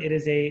one, it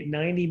is a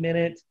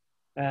 90-minute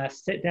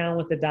sit down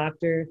with the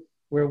doctor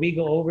where we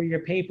go over your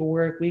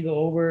paperwork, we go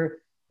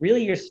over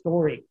really your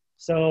story.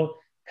 So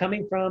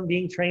coming from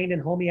being trained in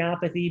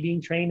homeopathy,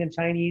 being trained in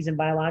Chinese and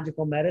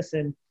biological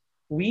medicine,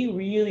 we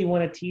really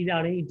want to tease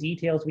out any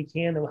details we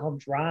can that will help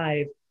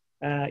drive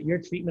your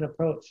treatment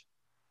approach.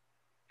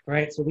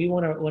 Right? So we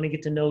want to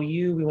get to know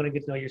you. We want to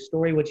get to know your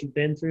story, what you've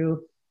been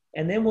through.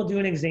 And then we'll do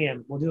an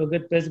exam. We'll do a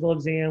good physical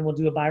exam. We'll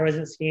do a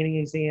bioresonance scanning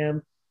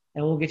exam,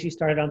 and we'll get you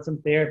started on some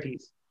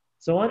therapies.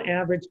 So on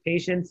average,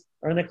 patients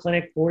are in the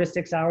clinic 4 to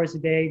 6 hours a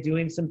day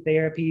doing some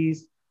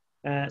therapies.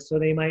 So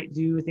they might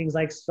do things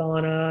like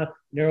sauna,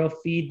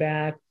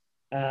 neurofeedback,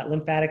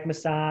 lymphatic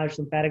massage,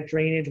 lymphatic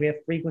drainage. We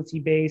have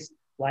frequency-based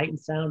light and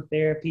sound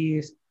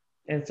therapies.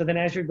 And so then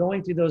as you're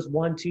going through those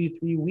 1, 2,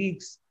 3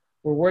 weeks,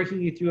 we're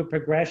working you through a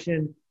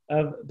progression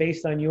of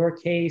based on your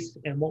case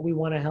and what we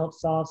want to help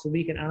solve so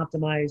we can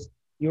optimize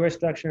your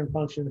structure and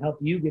function and help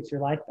you get your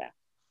life back.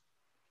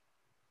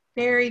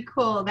 Very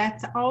cool.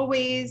 That's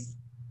always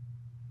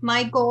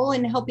my goal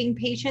in helping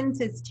patients,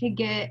 is to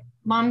get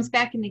moms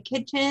back in the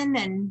kitchen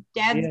and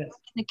dads back in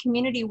the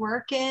community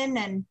working,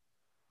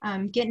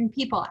 and getting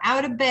people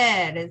out of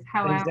bed is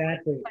how I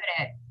would put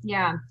it.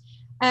 Yeah.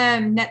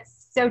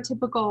 That's so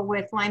typical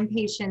with Lyme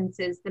patients,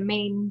 is the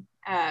main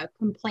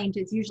complaint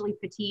is usually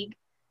fatigue.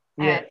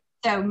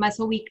 So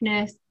muscle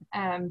weakness,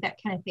 that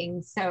kind of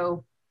thing.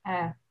 So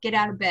get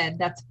out of bed.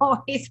 That's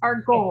always our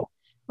goal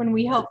when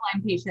we help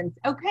Lyme patients.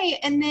 Okay.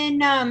 And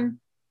then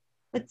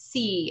let's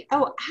see.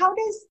 Oh, how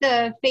does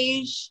the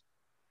phage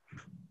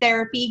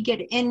therapy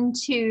get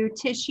into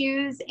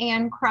tissues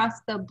and cross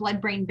the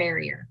blood-brain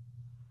barrier?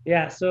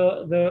 Yeah,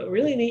 so the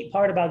really neat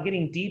part about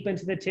getting deep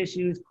into the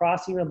tissues,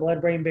 crossing the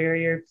blood-brain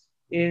barrier,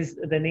 is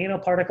the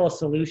nanoparticle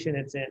solution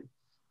it's in.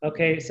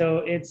 Okay, so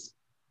it's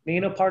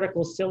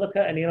nanoparticle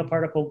silica and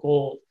nanoparticle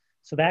gold.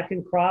 So that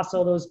can cross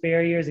all those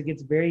barriers. It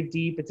gets very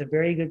deep. It's a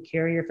very good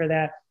carrier for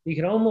that. You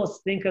can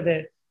almost think of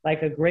it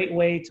like a great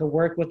way to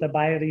work with the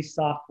body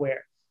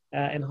software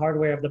and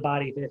hardware of the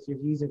body. If you're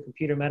using a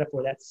computer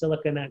metaphor, that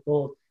silicon, that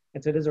gold.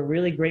 And so it does a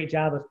really great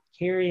job of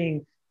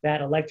carrying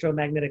that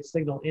electromagnetic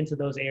signal into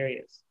those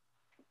areas.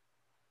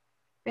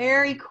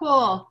 Very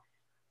cool.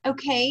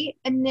 Okay,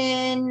 and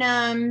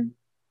then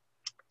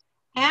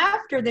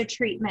after the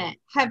treatment,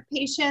 have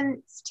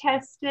patients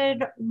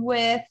tested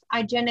with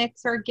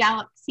IGeneX or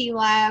Galaxy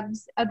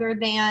Labs other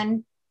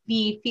than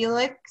the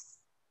Felix?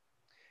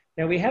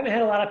 Now, we haven't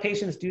had a lot of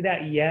patients do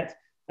that yet.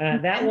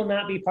 That will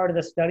not be part of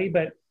the study,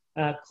 but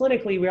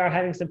clinically, we are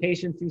having some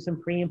patients do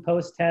some pre and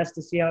post tests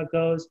to see how it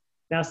goes.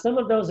 Now, some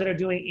of those that are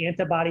doing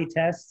antibody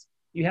tests,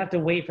 you have to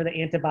wait for the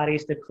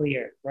antibodies to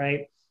clear,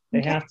 right?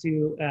 They have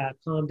to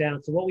calm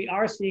down. So what we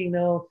are seeing,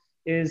 though,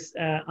 is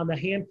on the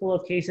handful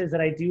of cases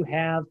that I do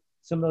have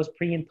some of those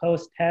pre and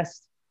post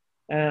tests,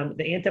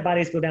 the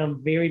antibodies go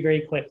down very,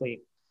 very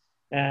quickly.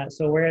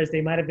 So whereas they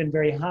might have been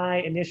very high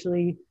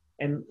initially,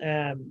 and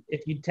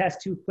if you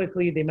test too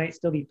quickly, they might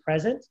still be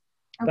present.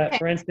 Okay. But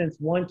for instance,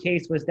 one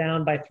case was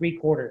down by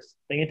 3/4.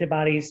 The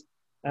antibodies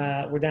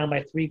were down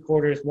by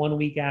 3/4 1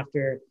 week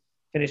after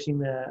finishing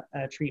the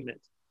treatment.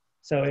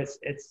 So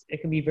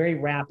it can be very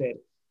rapid,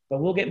 but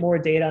we'll get more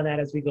data on that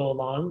as we go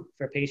along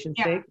for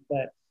patients' sake.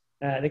 But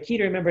the key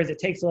to remember is it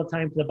takes a little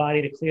time for the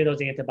body to clear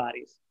those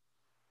antibodies.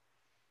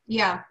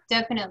 Yeah,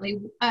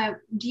 definitely.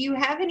 Do you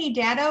have any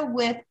data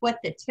with what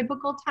the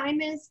typical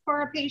time is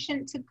for a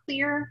patient to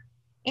clear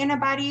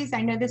antibodies?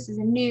 I know this is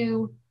a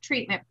new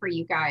treatment for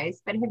you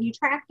guys, but have you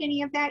tracked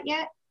any of that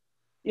yet?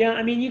 Yeah,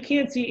 I mean, you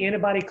can see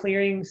antibody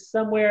clearing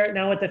somewhere.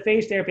 Now with the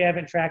phage therapy, I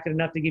haven't tracked it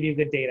enough to give you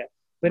good data.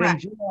 But in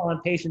general,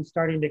 on patients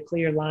starting to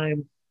clear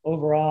Lyme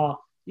overall,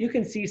 you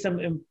can see some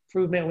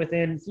improvement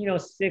within,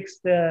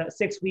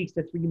 6 weeks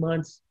to 3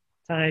 months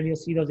time. You'll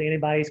see those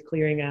antibodies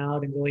clearing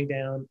out and going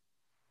down.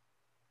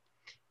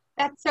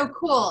 That's so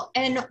cool.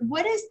 And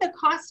what is the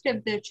cost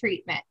of the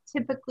treatment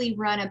typically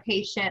run a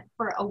patient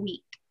for a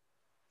week?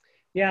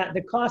 Yeah,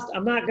 the cost,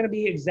 I'm not going to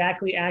be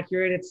exactly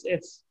accurate. It's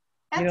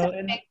That's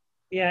okay.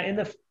 in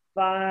the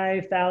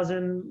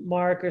 5,000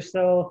 mark or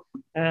so.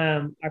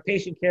 Our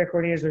patient care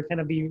coordinators would kind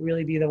of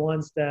really be the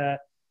ones to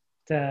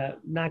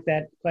knock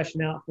that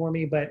question out for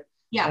me. But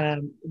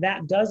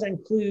that does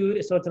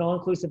include, so it's an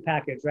all-inclusive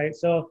package, right?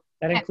 So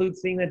that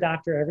includes seeing the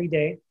doctor every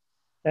day.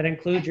 That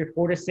includes your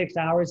 4 to 6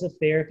 hours of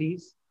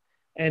therapies.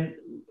 And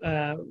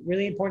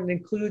really important, it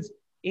includes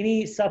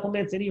any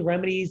supplements, any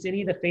remedies,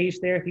 any of the phage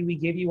therapy we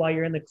give you while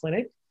you're in the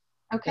clinic.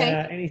 Okay.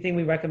 Anything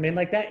we recommend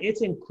like that,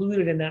 it's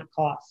included in that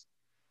cost.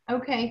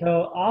 Okay.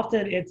 So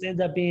often it ends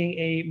up being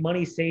a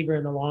money saver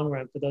in the long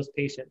run for those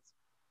patients.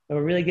 So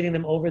we're really getting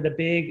them over the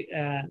big,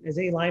 as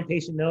any Lyme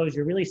patient knows,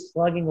 you're really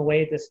slugging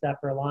away at this stuff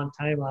for a long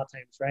time, a lot of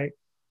times, right?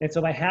 And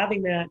so by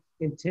having that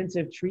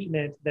intensive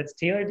treatment that's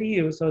tailored to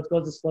you, so it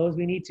goes as slow as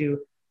we need to,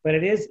 but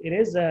it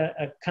is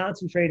a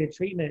concentrated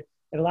treatment.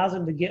 It allows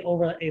them to get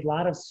over a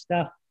lot of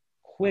stuff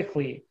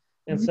quickly.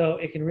 And so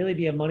it can really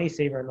be a money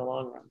saver in the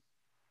long run.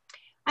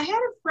 I had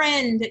a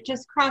friend that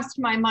just crossed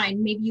my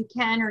mind. Maybe you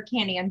can or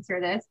can't answer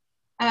this.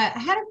 I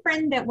had a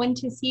friend that went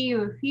to see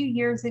you a few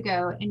years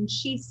ago, and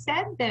she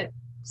said that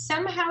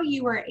somehow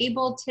you were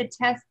able to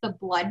test the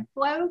blood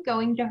flow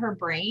going to her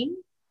brain.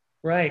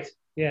 Right.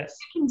 Yes.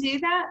 You can do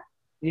that?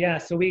 Yeah.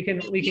 So we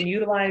can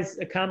utilize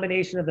a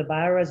combination of the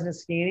bioresonance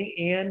scanning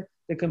and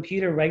the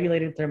computer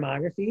regulated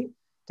thermography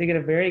to get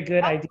a very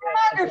good idea.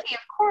 Thermography,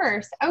 of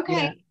course. Okay.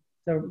 Yeah,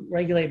 to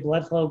regulate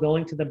blood flow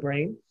going to the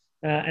brain.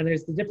 And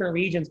there's the different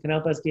regions can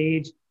help us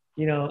gauge,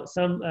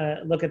 some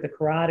look at the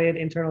carotid,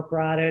 internal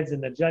carotids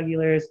and the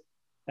jugulars.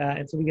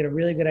 And so we get a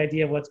really good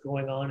idea of what's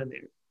going on in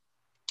there.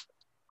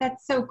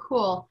 That's so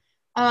cool.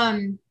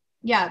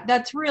 Yeah,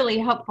 that's really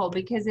helpful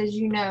because as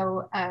you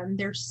know,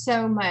 there's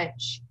so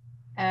much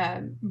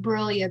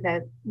Borrelia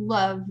that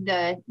love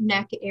the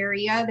neck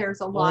area.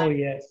 There's a lot of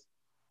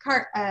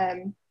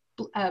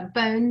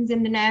bones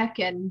in the neck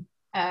and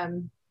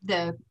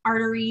the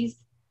arteries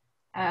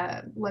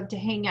love to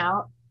hang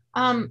out.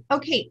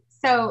 Okay,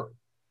 so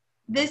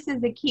this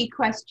is a key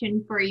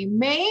question for you.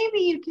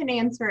 Maybe you can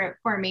answer it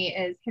for me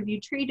is, have you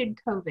treated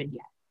COVID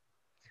yet?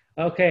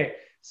 Okay,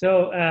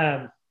 so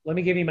let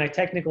me give you my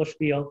technical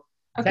spiel.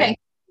 Okay.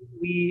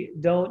 We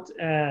don't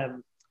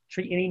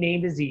treat any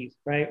named disease,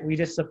 right? We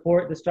just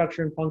support the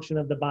structure and function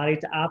of the body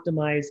to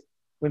optimize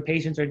when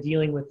patients are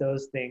dealing with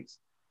those things.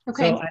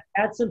 Okay. So I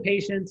had some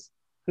patients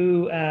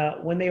who,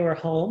 when they were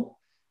home,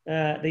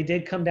 they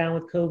did come down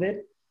with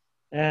COVID.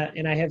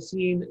 And I have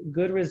seen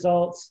good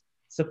results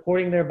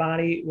supporting their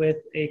body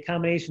with a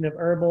combination of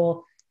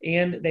herbal,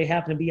 and they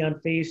happen to be on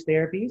phage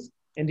therapies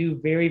and do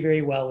very,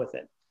 very well with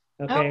it.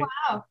 Okay. Oh,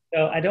 wow.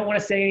 So I don't want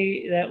to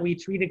say that we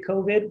treated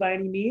COVID by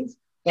any means,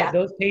 but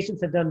those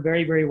patients have done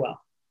very, very well.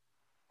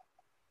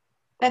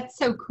 That's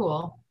so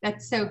cool.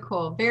 That's so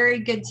cool. Very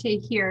good to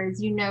hear.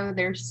 As you know,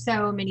 there's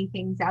so many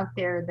things out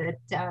there that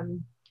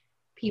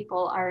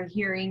people are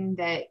hearing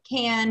that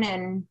can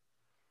and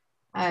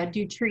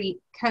do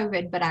treat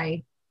COVID, but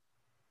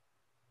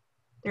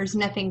there's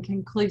nothing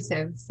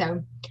conclusive.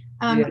 So,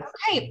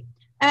 okay.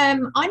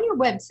 On your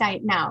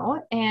website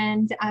now,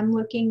 and I'm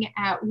looking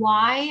at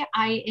why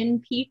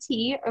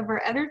INPT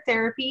over other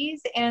therapies.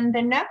 And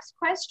the next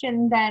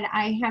question that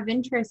I have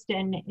interest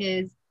in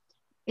is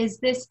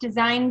this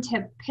designed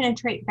to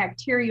penetrate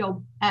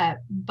bacterial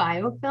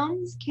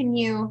biofilms? Can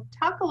you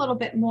talk a little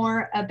bit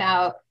more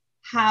about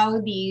how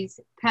these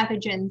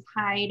pathogens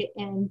hide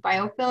in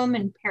biofilm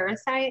and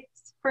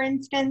parasites, for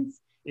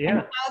instance,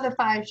 and how the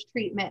phage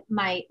treatment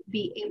might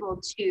be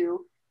able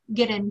to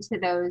get into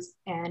those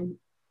and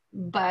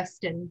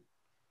bust and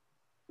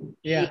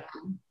the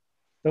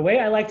way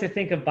I like to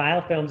think of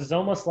biofilms is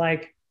almost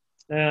like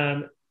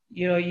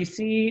you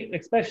see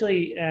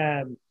especially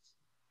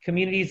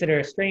communities that are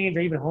estranged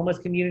or even homeless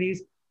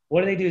communities.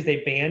 What do? Is they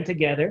band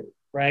together,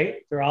 right?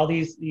 There are all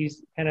these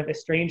kind of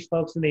estranged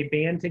folks, and they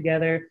band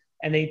together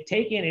and they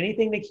take in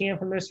anything they can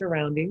from their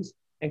surroundings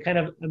and kind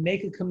of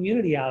make a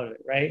community out of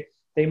it, right?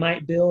 They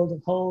might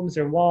build homes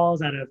or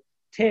walls out of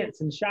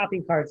tents and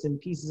shopping carts and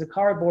pieces of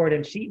cardboard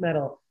and sheet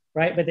metal,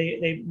 right? But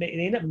they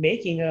end up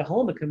making a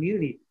home, a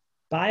community.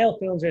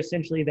 Biofilms are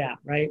essentially that,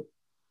 right?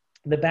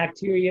 The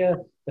bacteria,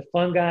 the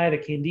fungi, the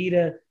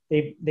candida,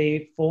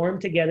 they form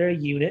together a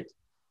unit.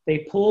 They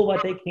pull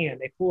what they can.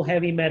 They pull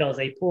heavy metals.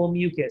 They pull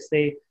mucus.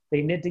 They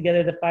knit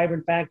together the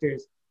fibrin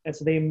factors. And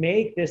so they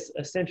make this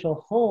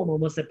essential home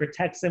almost that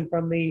protects them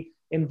from the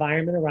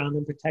environment around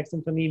them, protects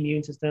them from the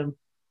immune system,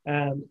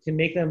 can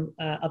make them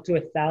up to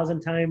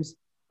 1,000 times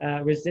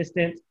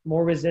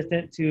more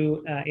resistant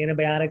to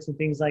antibiotics and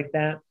things like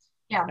that.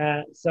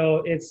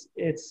 So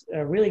it's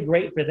really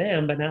great for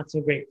them, but not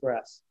so great for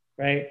us,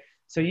 right?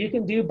 So you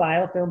can do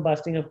biofilm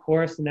busting, of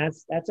course, and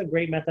that's a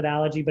great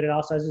methodology, but it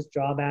also has its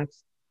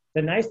drawbacks.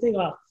 The nice thing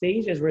about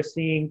phages we're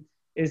seeing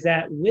is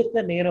that with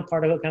the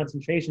nanoparticle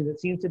concentrations, it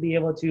seems to be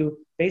able to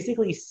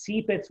basically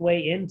seep its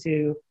way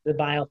into the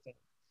biofilm,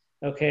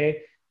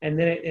 okay? And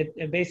then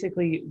it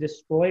basically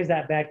destroys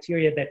that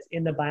bacteria that's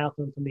in the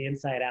biofilm from the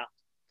inside out.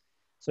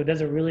 So it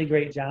does a really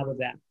great job of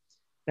that.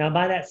 Now,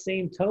 by that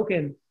same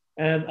token,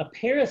 a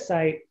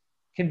parasite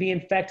can be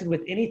infected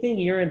with anything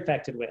you're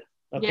infected with,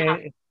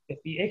 okay?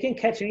 It can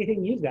catch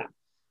anything you've got.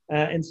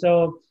 And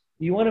so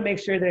you want to make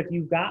sure that if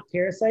you've got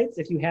parasites,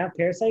 if you have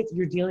parasites,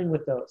 you're dealing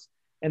with those.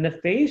 And the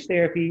phage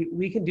therapy,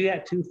 we can do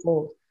that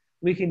twofold.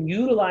 We can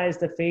utilize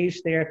the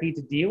phage therapy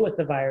to deal with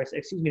the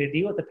to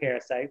deal with the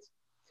parasites.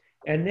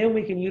 And then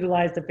we can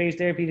utilize the phage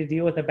therapy to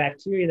deal with the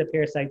bacteria the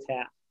parasites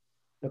have,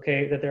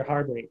 okay, that they're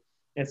harboring.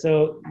 And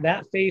so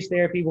that phage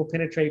therapy will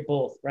penetrate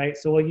both, right?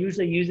 So we'll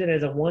usually use it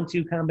as a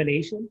 1-2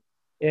 combination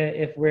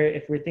if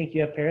we think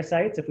you have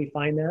parasites, if we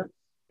find that.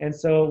 And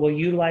so we'll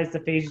utilize the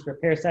phages for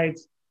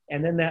parasites,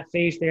 and then that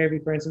phage therapy,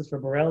 for instance, for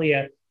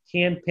Borrelia,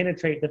 can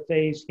penetrate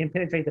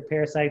the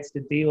parasites to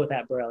deal with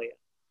that Borrelia.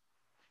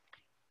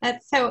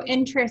 That's so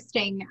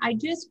interesting. I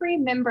just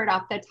remembered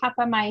off the top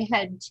of my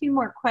head 2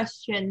 more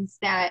questions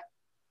that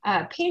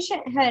a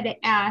patient had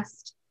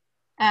asked.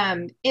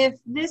 If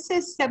this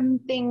is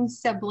something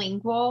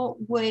sublingual,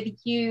 would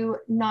you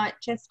not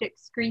just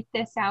excrete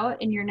this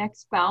out in your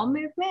next bowel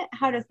movement?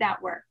 How does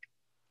that work?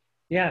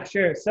 Yeah,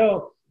 sure.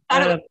 So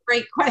that was a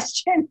great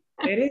question.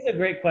 It is a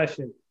great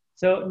question.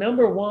 So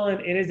number one,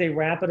 it is a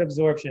rapid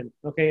absorption.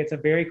 Okay, it's a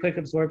very quick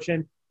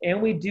absorption.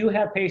 And we do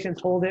have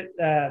patients hold it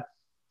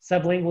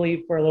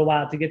sublingually for a little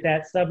while to get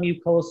that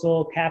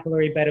submucosal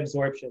capillary bed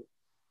absorption.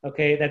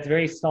 Okay, that's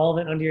very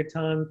solvent under your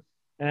tongue.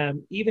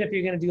 Even if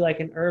you're going to do like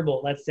an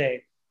herbal, let's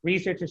say,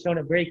 research has shown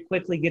it very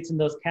quickly gets in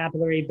those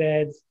capillary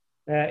beds.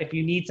 If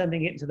you need something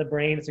to get into the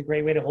brain, it's a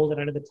great way to hold it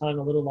under the tongue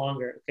a little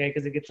longer, okay,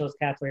 because it gets those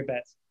capillary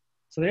beds.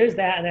 So there's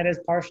that, and that is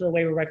partially the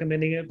way we're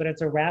recommending it, but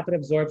it's a rapid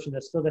absorption.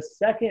 So the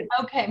second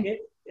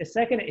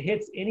it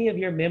hits any of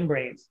your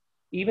membranes,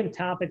 even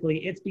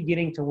topically, it's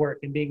beginning to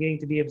work and beginning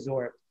to be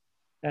absorbed.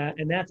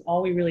 And that's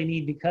all we really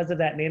need because of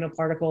that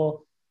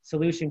nanoparticle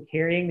solution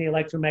carrying the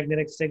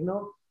electromagnetic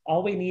signal.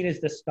 All we need is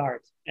the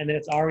start, and then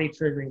it's already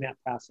triggering that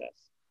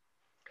process.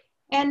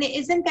 And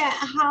isn't that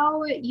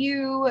how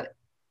you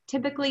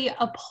typically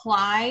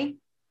apply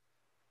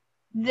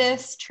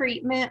this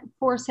treatment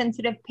for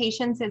sensitive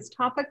patients, is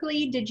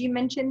topically? Did you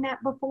mention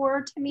that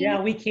before to me? Yeah,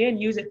 we can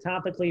use it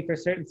topically for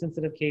certain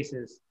sensitive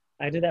cases.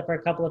 I did that for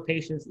a couple of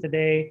patients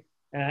today,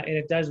 and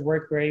it does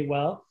work very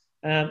well.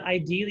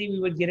 Ideally, we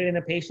would get it in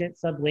a patient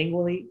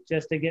sublingually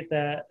just to get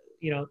the,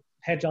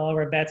 hedge all of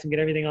our bets and get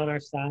everything on our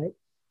side.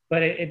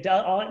 But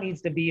all it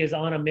needs to be is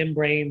on a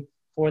membrane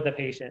for the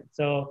patient.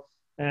 So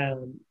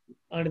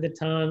under the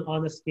tongue,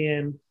 on the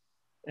skin,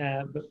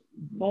 but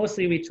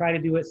mostly we try to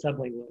do it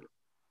sublingually.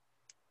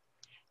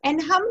 And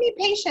how many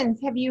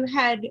patients have you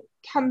had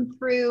come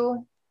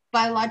through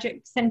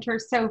Biologic Center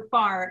so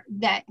far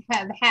that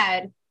have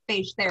had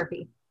phage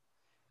therapy?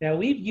 Yeah,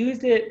 we've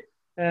used it.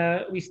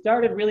 We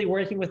started really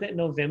working with it in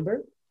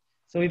November.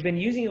 So we've been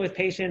using it with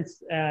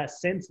patients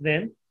since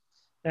then.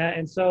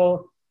 And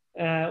so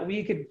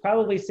we could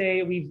probably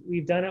say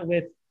we've done it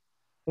with,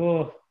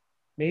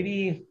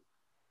 maybe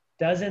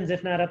dozens,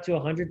 if not up to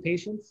 100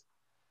 patients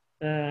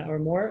or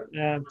more.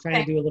 I'm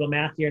trying to do a little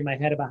math here in my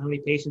head about how many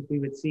patients we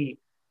would see.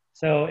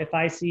 So if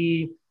I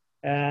see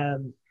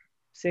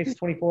 6,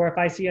 24. If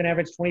I see on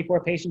average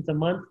 24 patients a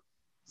month,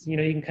 you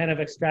know, you can kind of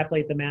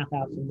extrapolate the math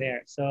out from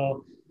there.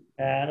 So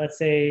let's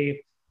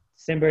say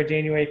December,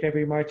 January,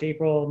 February, March,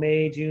 April,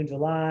 May, June,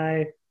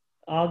 July,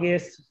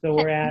 August. So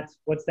we're at,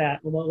 what's that?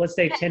 Well, let's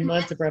say 10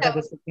 months if we're about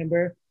this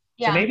September.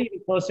 So Yeah, maybe even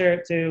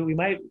closer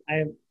to,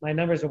 my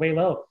numbers are way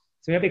low.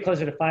 So maybe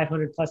closer to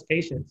 500 plus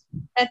patients.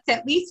 that's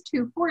at least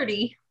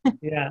 240.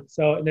 Yeah.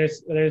 So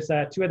there's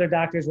 2 other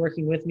doctors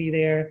working with me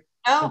there.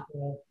 Oh,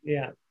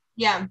 Yeah.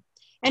 yeah.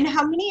 And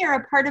how many are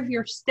a part of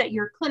your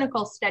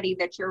clinical study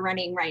that you're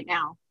running right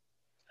now?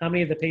 How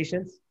many of the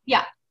patients?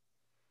 Yeah.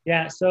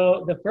 Yeah.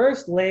 So the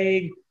first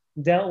leg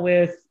dealt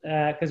with,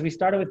 because we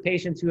started with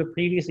patients who have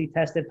previously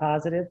tested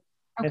positive.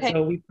 Okay. And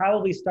so we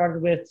probably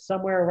started with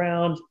somewhere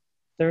around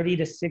 30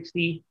 to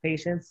 60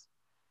 patients.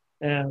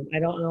 I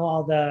don't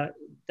know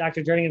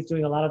Dr. Jernigan's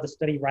doing a lot of the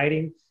study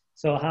writing.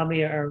 So how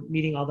many are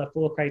meeting all the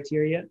full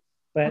criteria,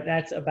 but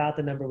that's about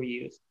the number we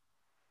use.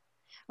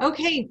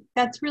 Okay.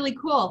 That's really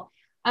cool.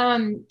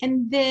 And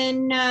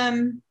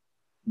then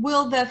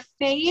will the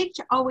phage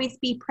always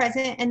be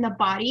present in the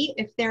body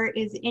if there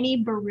is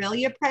any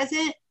Borrelia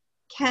present?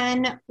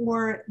 Can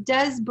or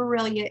does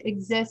Borrelia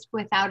exist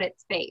without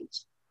its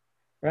phage?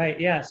 Right.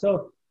 Yeah.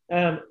 So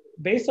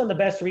based on the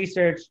best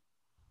research,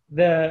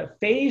 the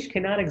phage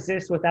cannot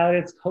exist without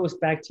its host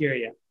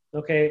bacteria.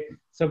 Okay.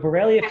 So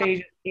Borrelia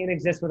phage can't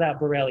exist without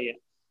Borrelia.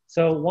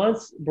 So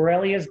once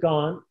Borrelia is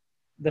gone,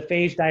 the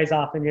phage dies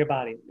off in your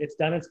body. It's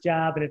done its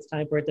job and it's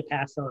time for it to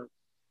pass on.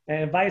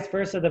 And vice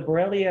versa, the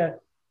Borrelia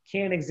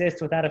can't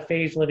exist without a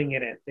phage living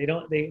in it.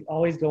 They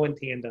always go in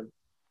tandem.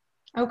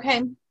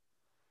 Okay.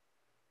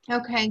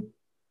 Okay.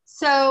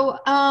 So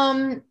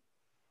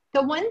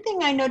the one thing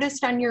I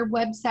noticed on your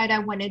website I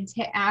wanted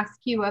to ask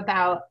you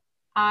about,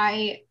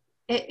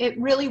 it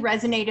really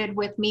resonated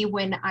with me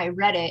when I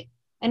read it.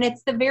 And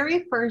it's the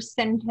very first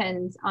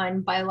sentence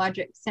on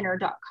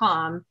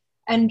biologiccenter.com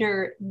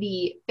under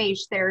the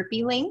phage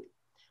therapy link.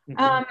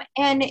 Mm-hmm.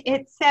 And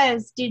it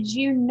says, did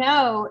you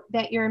know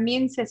that your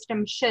immune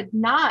system should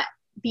not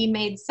be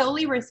made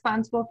solely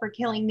responsible for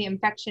killing the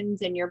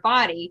infections in your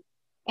body?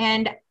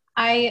 And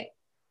I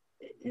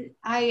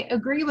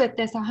agree with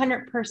this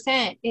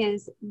 100%,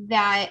 is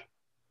that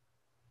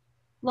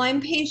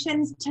Lyme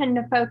patients tend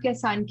to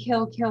focus on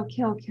kill, kill,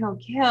 kill, kill,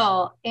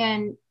 kill.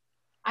 And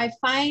I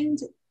find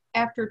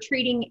after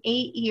treating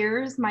 8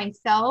 years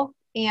myself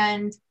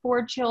and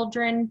 4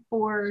 children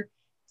for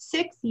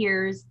 6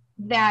 years,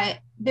 that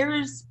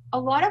there's a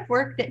lot of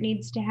work that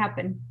needs to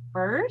happen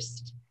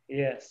first.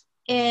 Yes.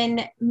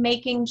 In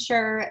making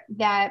sure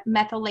that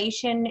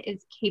methylation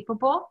is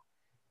capable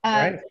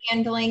of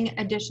handling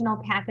additional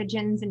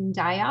pathogens and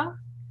die-off,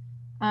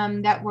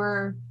 that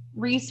we're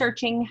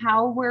researching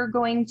how we're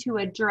going to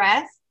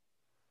address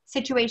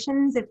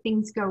situations if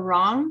things go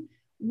wrong.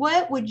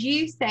 What would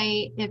you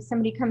say if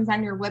somebody comes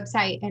on your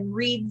website and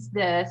reads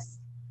this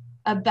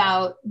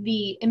about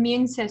the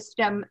immune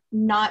system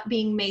not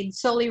being made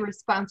solely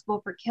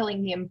responsible for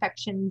killing the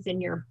infections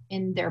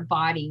in their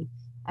body,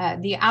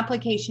 the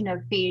application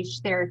of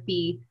phage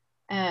therapy?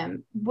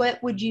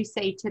 What would you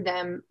say to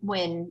them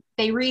when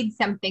they read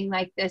something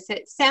like this?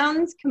 It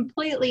sounds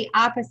completely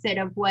opposite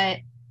of what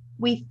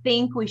we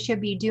think we should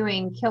be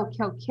doing, kill,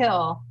 kill,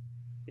 kill,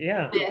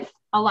 with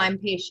a Lyme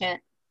patient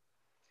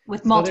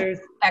with multiple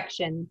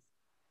infections.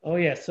 Oh,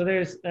 yeah. So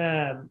there's,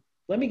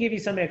 let me give you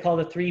something I call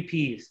the 3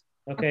 Ps.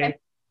 Okay.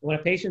 When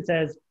a patient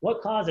says,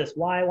 what causes,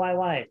 why,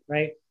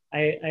 right?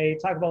 I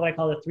talk about what I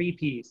call the 3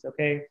 Ps.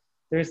 Okay.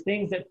 There's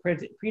things that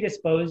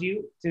predispose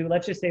you to,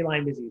 let's just say,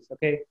 Lyme disease.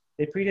 Okay.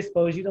 They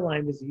predispose you to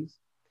Lyme disease.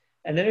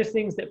 And then there's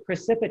things that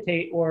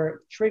precipitate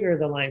or trigger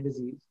the Lyme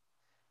disease.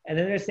 And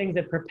then there's things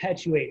that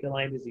perpetuate the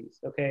Lyme disease.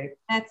 Okay.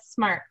 That's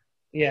smart.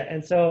 Yeah.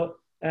 And so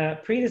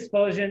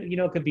predisposition,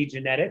 could be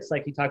genetics,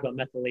 like you talked about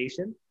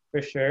methylation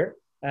for sure.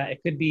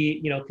 It could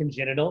be,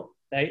 congenital,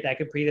 right? That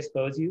could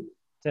predispose you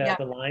to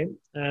the Lyme.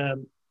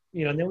 And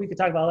then we could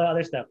talk about all that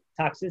other stuff,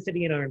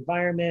 toxicity in our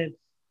environment,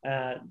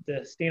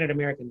 the standard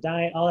American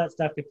diet, all that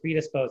stuff could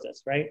predispose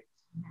us, right?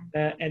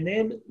 And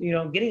then,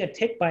 getting a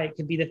tick bite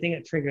could be the thing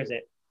that triggers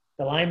it.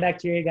 The Lyme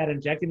bacteria got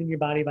injected in your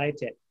body by a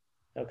tick,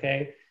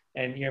 okay?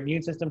 And your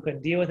immune system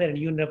couldn't deal with it, and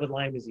you ended up with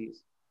Lyme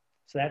disease.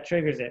 So that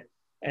triggers it.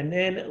 And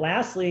then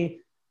lastly,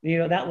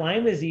 that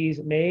Lyme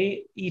disease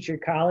may eat your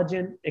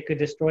collagen. It could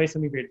destroy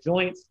some of your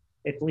joints.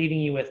 It's leaving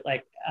you with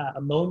like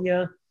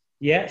ammonia.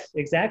 Yes,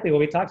 exactly what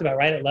we talked about,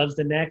 right? It loves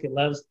the neck. It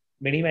loves,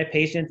 many of my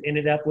patients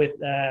ended up with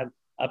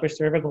upper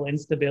cervical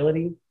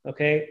instability,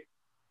 okay?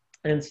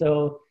 And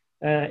so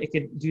it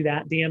could do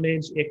that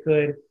damage. It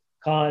could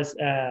cause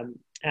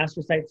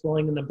astrocyte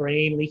swelling in the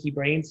brain, leaky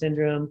brain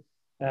syndrome,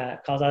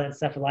 cause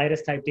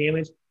encephalitis type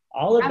damage.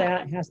 All of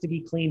that has to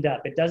be cleaned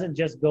up. It doesn't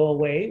just go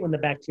away when the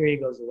bacteria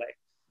goes away.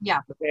 Yeah.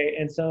 Okay.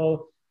 And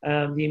so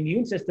the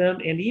immune system,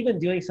 and even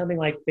doing something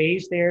like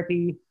phage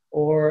therapy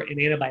or an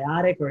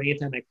antibiotic or an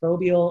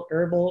antimicrobial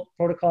herbal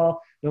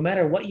protocol, no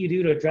matter what you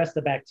do to address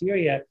the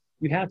bacteria,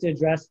 you have to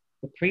address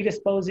the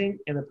predisposing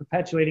and the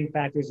perpetuating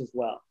factors as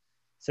well.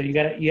 So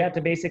you have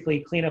to basically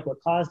clean up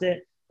what caused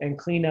it, and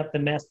clean up the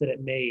mess that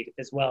it made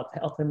as well to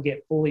help them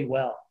get fully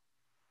well.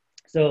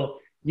 So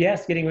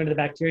yes, getting rid of the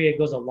bacteria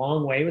goes a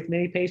long way with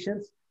many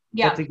patients,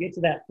 but to get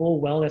to that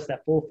full wellness,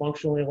 that full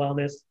functional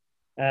wellness,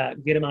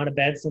 get them out of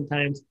bed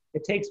sometimes,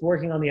 it takes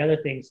working on the other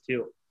things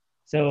too.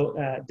 So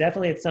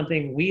definitely it's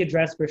something we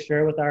address for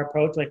sure with our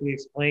approach, like we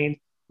explained,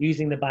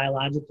 using the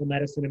biological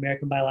medicine,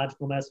 American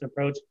biological medicine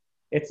approach.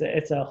 It's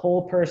a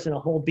whole person, a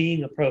whole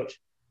being approach.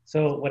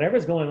 So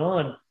whatever's going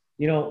on,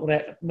 you know,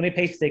 when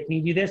patients say, can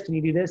you do this? Can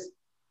you do this?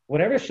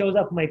 Whatever shows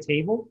up on my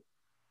table,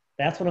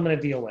 that's what I'm going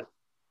to deal with,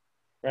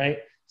 right?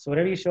 So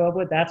whatever you show up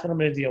with, that's what I'm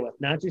going to deal with.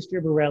 Not just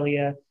your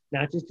Borrelia,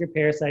 not just your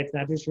parasites,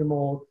 not just your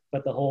mold,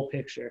 but the whole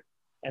picture.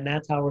 And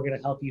that's how we're going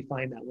to help you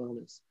find that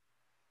wellness.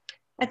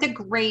 That's a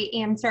great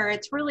answer.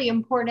 It's really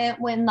important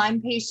when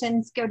Lyme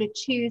patients go to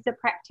choose a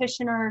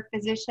practitioner or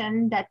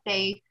physician that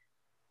they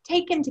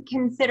take into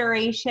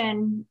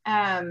consideration,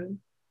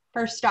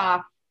 first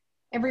off,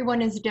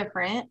 everyone is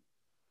different,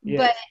 yes.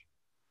 But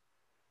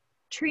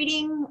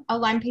treating a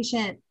Lyme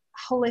patient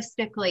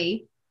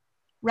holistically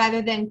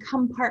rather than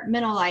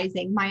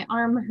compartmentalizing, my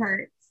arm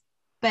hurts,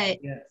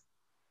 but yes.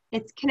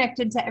 It's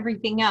connected to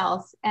everything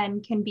else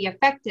and can be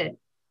affected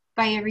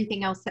by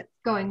everything else that's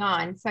going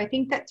on. So I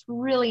think that's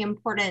really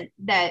important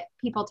that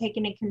people take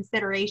into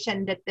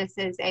consideration that this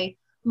is a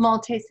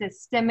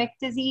multisystemic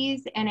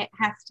disease and it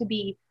has to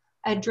be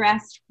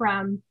addressed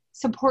from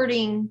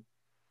supporting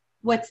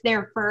what's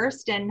there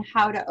first and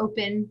how to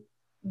open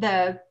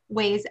the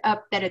ways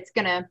up that it's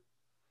going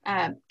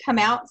to come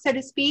out, so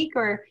to speak,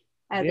 or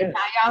the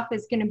die-off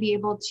is going to be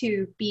able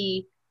to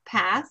be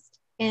passed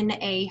in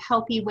a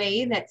healthy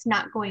way that's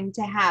not going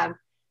to have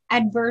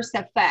adverse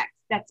effects.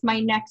 That's my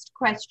next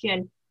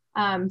question.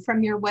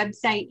 From your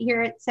website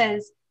here, it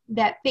says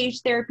that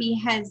phage therapy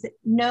has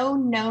no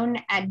known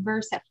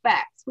adverse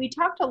effects. We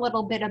talked a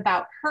little bit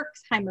about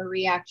Herxheimer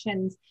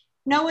reactions.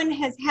 No one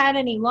has had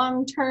any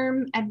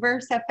long-term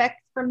adverse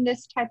effects from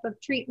this type of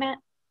treatment?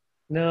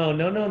 No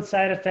known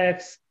side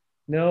effects,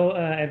 no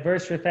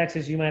adverse effects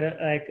as you might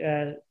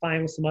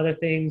find with some other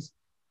things.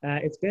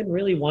 It's been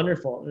really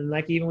wonderful. And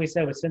like even we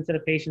said, with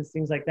sensitive patients,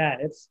 things like that,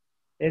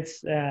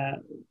 it's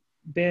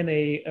been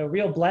a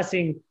real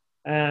blessing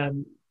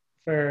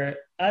for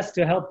us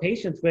to help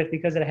patients with,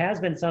 because it has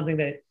been something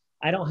that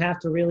I don't have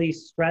to really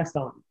stress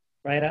on,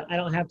 right? I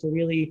don't have to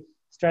really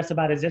stress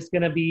about, is this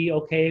going to be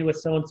okay with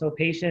so-and-so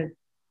patient?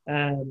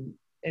 And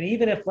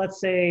even if, let's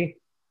say,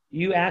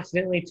 you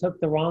accidentally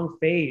took the wrong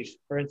phage,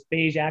 for instance,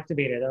 phage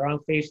activator, the wrong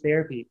phage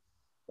therapy.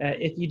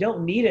 If you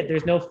don't need it,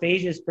 there's no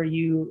phages for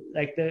you.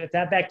 Like if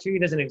that bacteria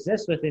doesn't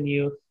exist within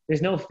you,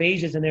 there's no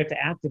phages in there to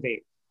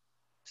activate.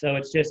 So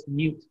it's just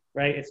mute,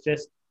 right? It's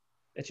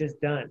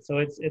just done. So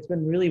it's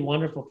been really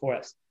wonderful for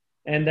us.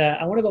 And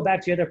I want to go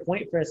back to your other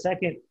point for a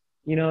second.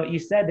 You know, you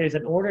said there's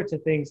an order to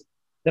things.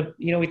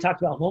 We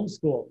talked about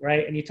homeschool,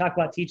 right? And you talk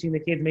about teaching the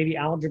kids maybe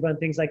algebra and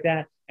things like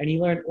that, and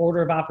you learn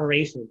order of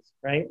operations,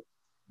 right?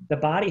 The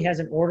body has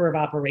an order of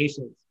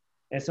operations.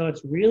 And so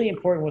it's really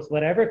important with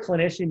whatever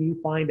clinician you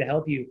find to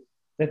help you,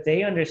 that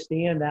they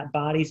understand that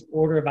body's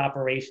order of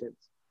operations.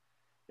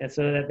 And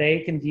so that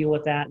they can deal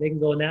with that. They can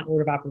go in that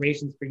order of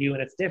operations for you,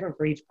 and it's different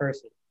for each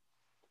person.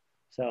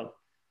 So,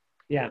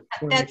 yeah.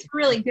 That's a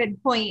really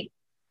good point.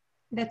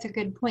 That's a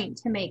good point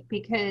to make,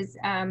 because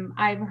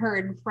I've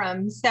heard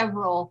from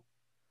several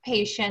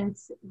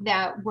patients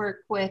that work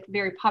with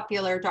very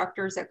popular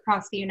doctors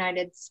across the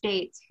United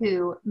States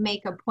who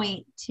make a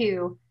point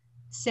to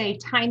say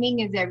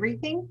timing is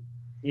everything.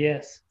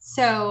 Yes.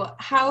 So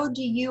how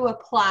do you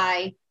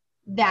apply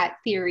that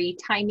theory,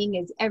 timing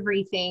is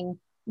everything,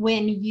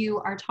 when you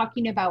are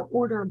talking about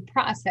order of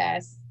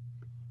process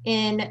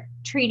in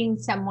treating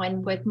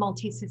someone with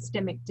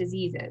multisystemic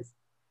diseases?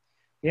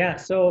 Yeah,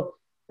 so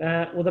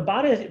the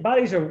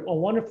bodies are a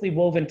wonderfully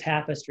woven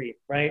tapestry,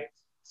 right?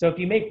 So if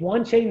you make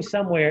one change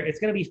somewhere, it's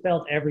going to be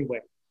felt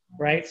everywhere,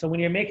 right? So when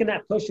you're making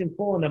that push and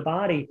pull in the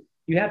body,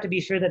 you have to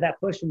be sure that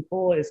push and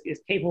pull is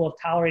capable of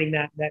tolerating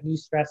that new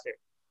stressor,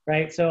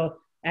 right? So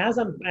as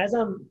I'm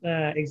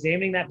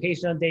examining that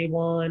patient on day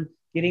one,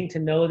 getting to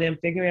know them,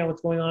 figuring out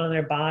what's going on in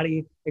their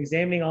body,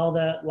 examining all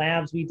the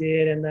labs we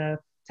did and the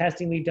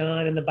testing we've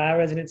done and the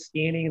bioresonance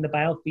scanning and the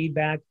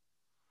biofeedback,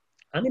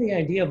 I'm getting an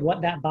idea of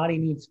what that body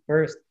needs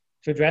first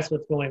to address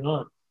what's going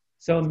on.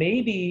 So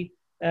maybe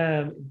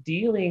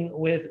dealing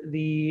with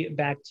the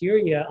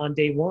bacteria on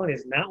day one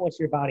is not what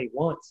your body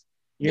wants.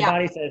 Your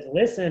body says,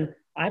 listen,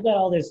 I've got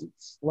all this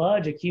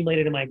sludge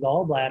accumulated in my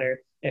gallbladder.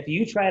 If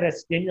you try to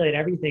stimulate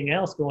everything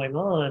else going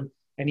on,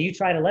 and you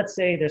try to, let's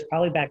say there's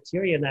probably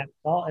bacteria in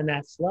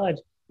that sludge,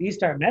 you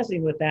start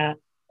messing with that,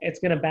 it's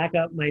going to back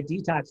up my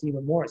detox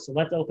even more. So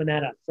let's open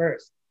that up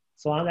first.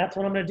 So that's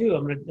what I'm going to do.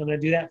 I'm going to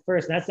do that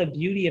first. And that's the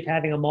beauty of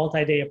having a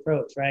multi-day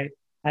approach, right?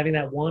 Having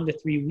that 1 to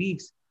 3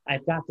 weeks,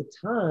 I've got the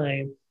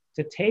time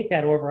to take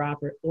that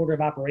order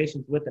of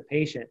operations with the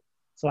patient.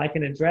 So I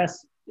can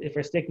address, if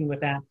we're sticking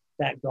with that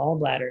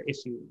gallbladder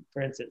issue,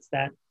 for instance,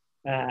 that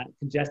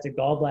congested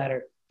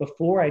gallbladder,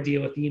 before I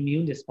deal with the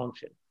immune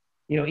dysfunction.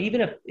 You know,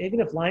 even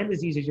if Lyme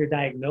disease is your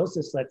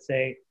diagnosis, let's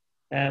say,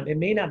 it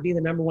may not be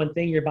the number one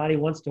thing your body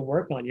wants to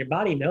work on. Your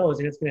body knows,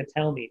 and it's going to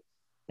tell me.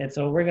 And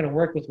so we're going to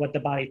work with what the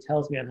body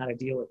tells me on how to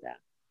deal with that.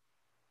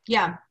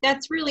 Yeah,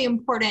 that's really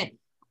important.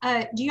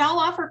 Do y'all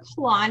offer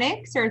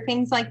colonics or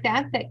things like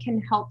that that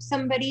can help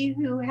somebody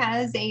who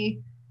has a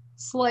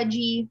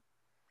sludgy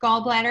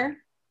gallbladder?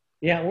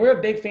 Yeah, we're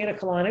a big fan of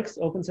colonics,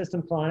 open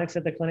system colonics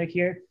at the clinic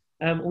here.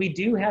 We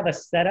do have a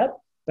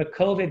setup, but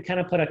COVID kind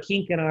of put a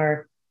kink in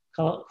our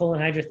colon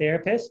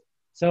hydrotherapist.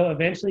 So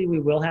eventually we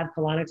will have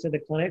colonics at the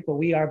clinic, but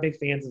we are big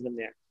fans of them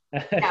there.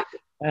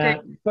 Yeah,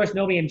 of course,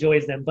 nobody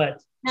enjoys them,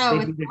 but no,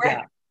 they do their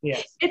job.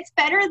 Yes. It's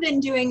better than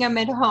doing them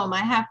at home,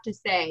 I have to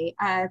say.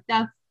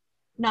 That's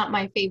not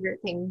my favorite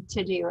thing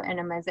to do, and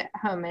them as at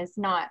home is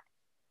not.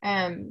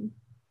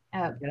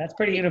 Yeah, that's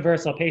pretty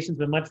universal. Patients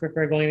would much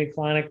prefer going to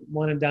colonic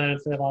one and done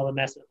instead of all the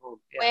mess at home.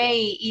 Yeah. Way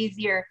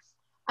easier.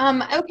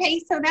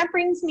 Okay, so that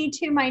brings me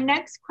to my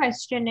next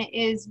question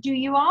is, do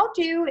you all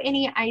do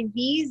any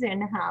IVs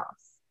in-house?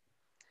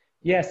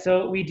 Yes,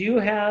 so we do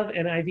have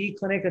an IV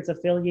clinic that's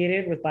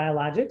affiliated with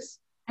Biologics.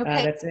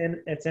 Okay.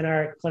 That's in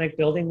our clinic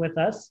building with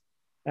us.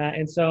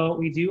 And so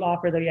we do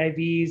offer the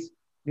IVs,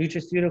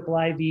 nutraceutical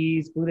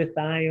IVs,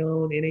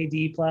 glutathione,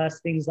 NAD+,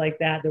 things like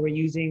that we're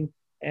using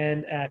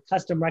and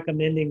custom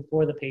recommending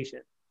for the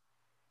patient.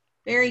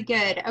 Very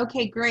good.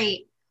 Okay,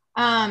 great.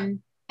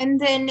 And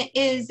then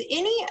is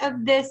any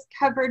of this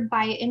covered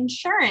by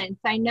insurance?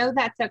 I know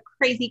that's a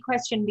crazy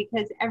question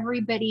because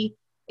everybody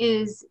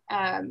is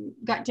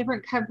got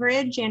different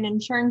coverage, and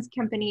insurance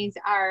companies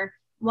are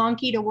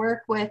wonky to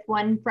work with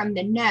one from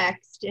the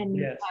next and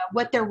yes.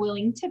 What they're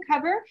willing to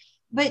cover.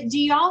 But do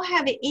y'all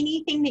have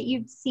anything that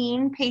you've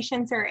seen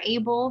patients are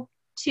able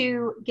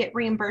to get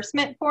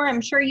reimbursement for?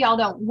 I'm sure y'all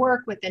don't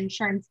work with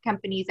insurance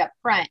companies up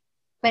front,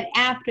 but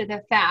after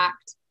the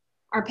fact,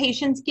 are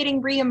patients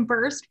getting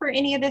reimbursed for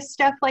any of this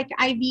stuff like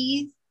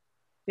IVs?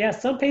 Yeah,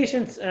 some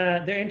patients,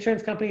 their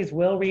insurance companies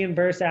will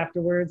reimburse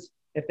afterwards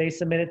if they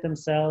submit it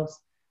themselves.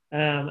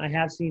 I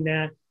have seen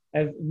that.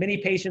 Many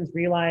patients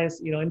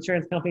realize,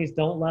 insurance companies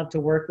don't love to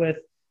work with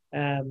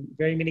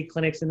very many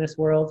clinics in this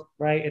world,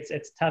 right?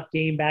 It's tough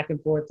game back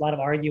and forth, a lot of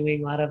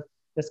arguing, a lot of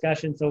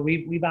discussion. So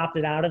we've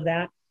opted out of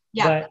that.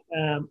 Yeah.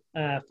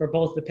 But for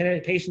both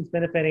the patient's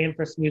benefit and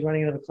for smooth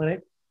running of the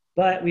clinic.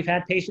 But we've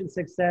had patient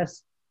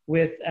success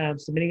with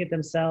submitting it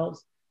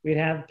themselves. We'd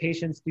have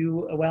patients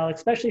do well,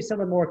 especially some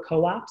of the more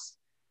co-ops.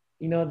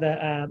 A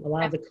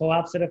lot of the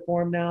co-ops that have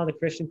formed now, the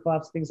Christian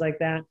co-ops, things like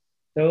that.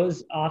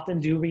 Those often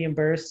do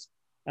reimburse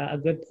a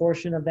good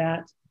portion of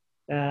that.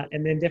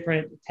 And then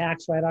different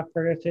tax write-off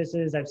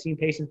purchases. I've seen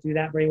patients do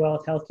that very well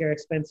with healthcare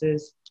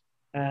expenses.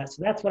 So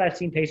that's what I've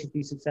seen patients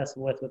be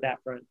successful with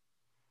that front.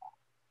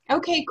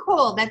 Okay,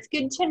 cool. That's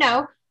good to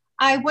know.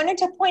 I wanted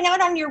to point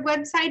out on your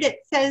website, it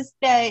says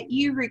that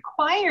you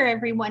require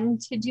everyone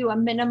to do a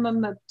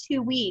minimum of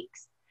 2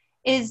 weeks.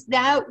 Is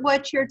that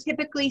what you're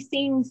typically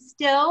seeing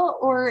still,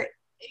 or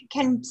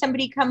can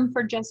somebody come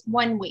for just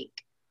 1 week?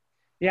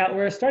 Yeah,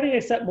 we're starting to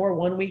accept more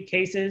 1 week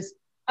cases,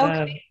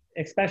 okay.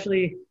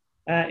 Especially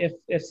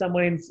if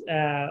someone's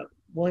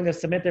willing to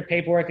submit their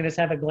paperwork and just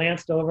have it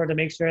glanced over to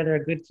make sure they're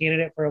a good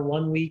candidate for a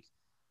 1 week.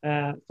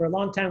 For a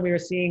long time, we were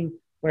seeing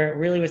where it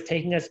really was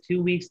taking us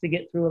 2 weeks to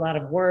get through a lot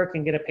of work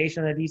and get a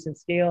patient on a decent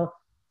scale.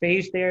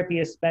 Phage therapy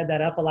has sped that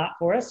up a lot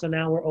for us. So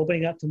now we're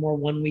opening up to more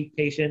 1 week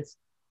patients.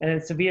 And in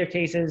severe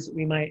cases,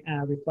 we might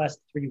request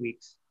 3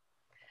 weeks.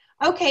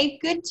 Okay,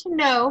 good to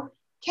know.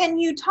 Can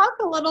you talk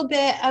a little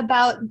bit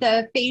about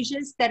the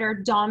phages that are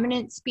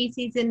dominant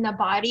species in the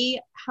body?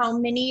 How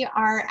many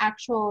are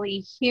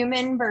actually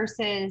human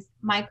versus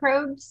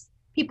microbes?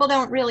 People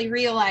don't really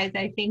realize,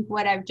 I think,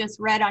 what I've just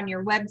read on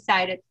your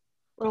website. It's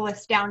a little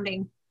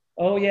astounding.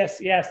 Oh, yes.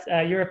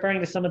 You're referring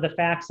to some of the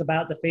facts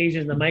about the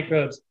phages and the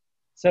microbes.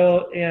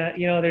 So,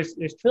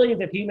 there's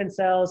trillions of human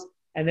cells,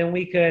 and then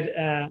we could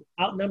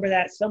outnumber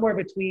that somewhere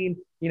between,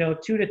 2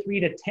 to 3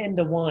 to 10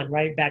 to 1,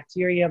 right?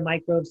 Bacteria,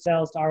 microbe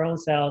cells to our own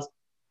cells.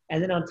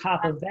 And then on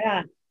top of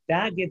that,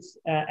 that gets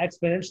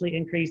exponentially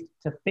increased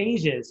to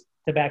phages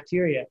to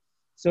bacteria.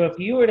 So if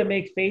you were to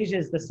make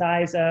phages the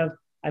size of,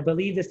 I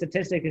believe the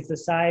statistic is the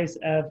size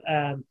of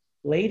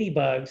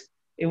ladybugs,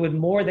 it would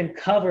more than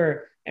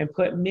cover and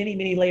put many,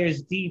 many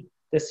layers deep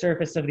the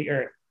surface of the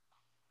earth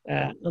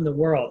on the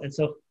world. And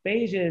so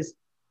phages,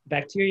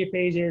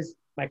 bacteriophages,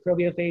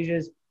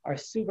 microbiophages are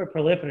super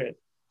proliferative.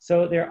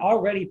 So they're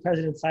already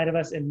present inside of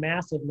us in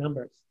massive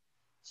numbers.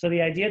 So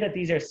the idea that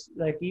these are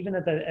like, even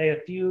that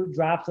a few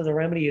drops of the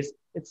remedy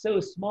it's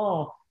so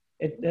small,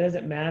 it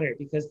doesn't matter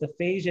because the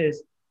phages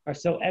are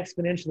so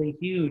exponentially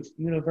huge,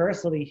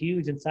 universally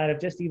huge inside of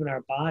just even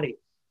our body.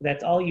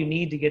 That's all you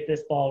need to get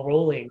this ball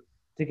rolling,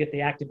 to get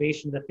the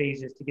activation of the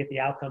phages, to get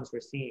the outcomes we're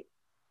seeing.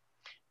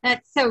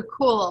 That's so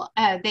cool.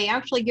 They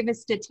actually give a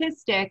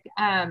statistic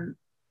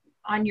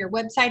on your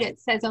website. It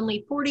says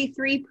only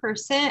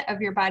 43% of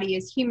your body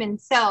is human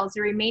cells.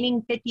 The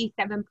remaining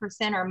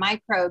 57% are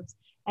microbes.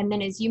 And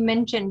then as you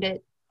mentioned,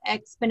 it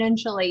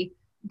exponentially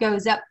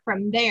goes up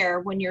from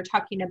there when you're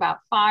talking about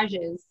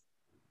phages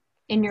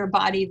in your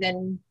body,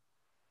 then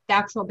the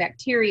actual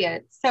bacteria.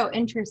 It's so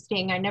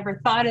interesting. I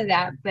never thought of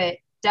that, but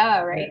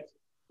duh, right? Yes,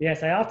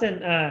 yes. I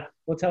often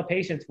will tell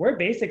patients we're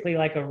basically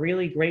like a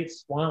really great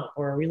swamp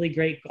or a really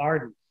great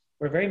garden.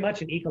 We're very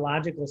much an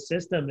ecological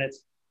system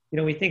that's,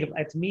 we think of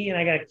it's me and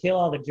I got to kill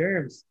all the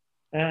germs,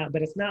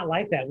 but it's not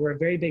like that. We're a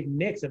very big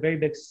mix, a very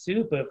big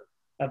soup of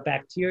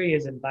bacteria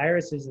and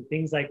viruses and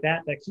things like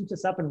that that keeps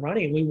us up and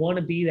running. We want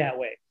to be that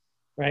way,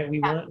 right? We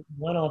Yeah.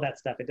 want all that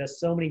stuff. It does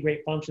so many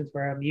great functions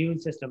for our immune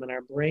system and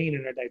our brain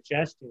and our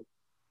digestion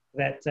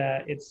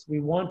that we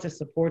want to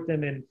support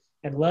them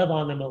and love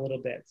on them a little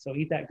bit. So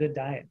eat that good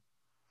diet.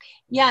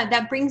 Yeah,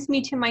 that brings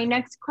me to my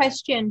next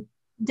question.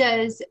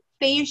 Does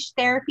phage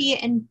therapy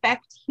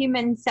infect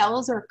human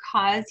cells or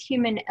cause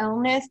human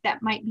illness?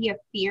 That might be a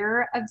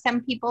fear of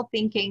some people,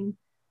 thinking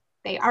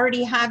they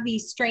already have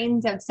these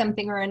strains of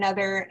something or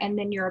another, and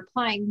then you're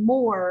applying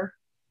more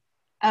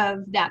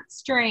of that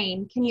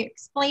strain. Can you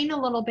explain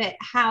a little bit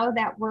how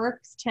that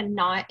works to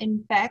not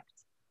infect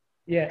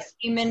Yes,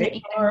 human?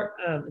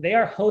 they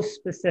are host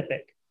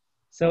specific.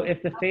 So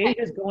if the phage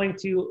is going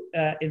to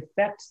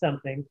infect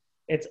something,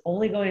 it's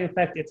only going to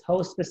infect its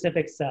host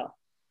specific cell.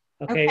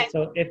 Okay,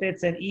 so if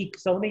it's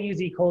so let me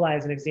use E. coli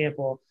as an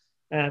example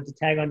to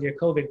tag on to your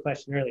COVID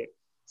question earlier.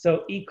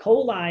 So E.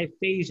 coli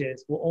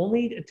phages will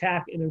only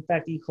attack and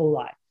infect E.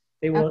 coli.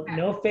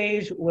 No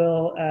phage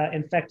will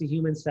infect a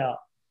human cell.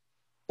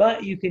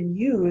 But you can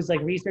use,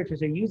 like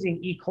researchers are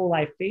using E.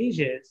 coli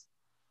phages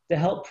to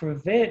help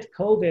prevent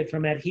COVID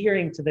from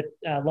adhering to the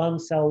lung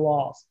cell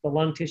walls, the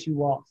lung tissue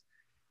walls.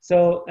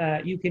 So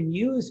you can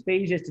use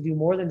phages to do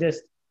more than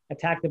just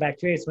attack the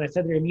bacteria. So when I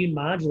said they're immune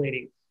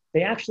modulating,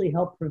 they actually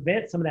help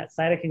prevent some of that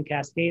cytokine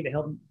cascade. They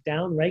help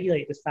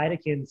down-regulate the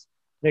cytokines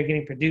that are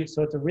getting produced.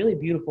 So it's a really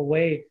beautiful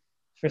way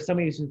for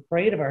somebody who's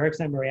afraid of a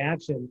Herxheimer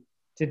reaction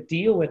to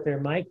deal with their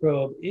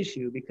microbe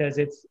issue, because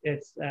it's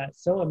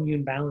so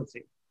immune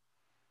balancing.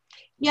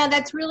 Yeah,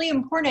 that's really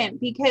important,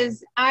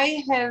 because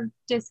I have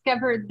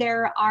discovered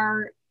there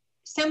are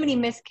so many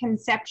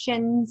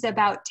misconceptions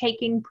about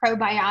taking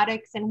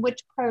probiotics and which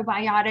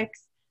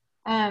probiotics.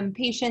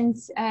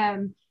 Patients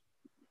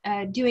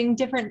doing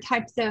different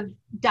types of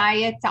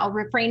diets, I'll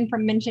refrain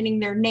from mentioning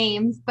their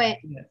names, but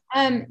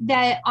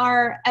that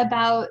are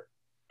about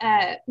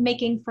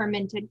making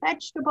fermented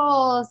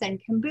vegetables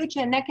and kombucha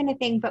and that kind of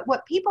thing. But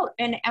what people,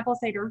 and apple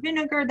cider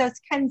vinegar, those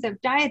kinds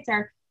of diets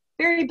are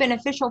very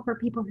beneficial for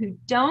people who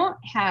don't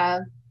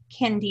have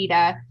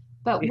candida.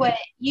 But what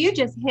you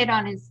just hit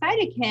on is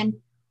cytokine.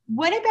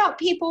 What about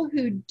people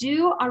who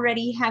do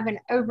already have an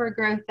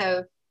overgrowth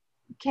of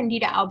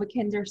candida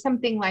albicans or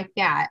something like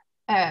that?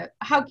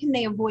 How can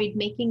they avoid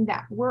making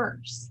that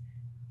worse?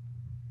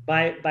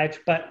 But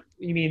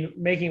you mean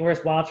making it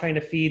worse while trying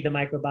to feed the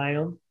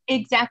microbiome?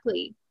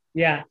 Exactly.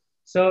 Yeah.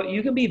 So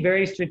you can be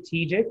very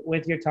strategic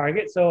with your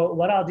target. So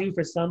what I'll do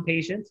for some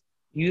patients,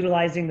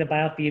 utilizing the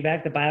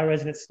biofeedback, the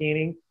bioresonance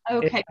scanning, I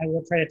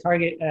will try to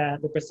target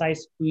the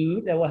precise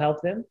food that will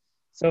help them.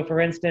 So for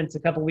instance, a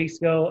couple of weeks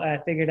ago, I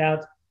figured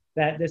out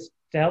that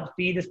to help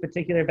feed this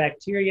particular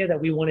bacteria, that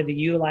we wanted to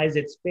utilize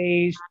its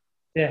phage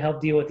to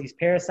help deal with these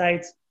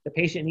parasites. The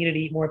patient needed to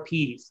eat more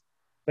peas,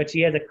 but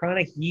she has a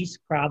chronic yeast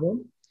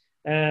problem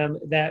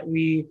that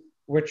we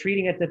were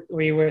treating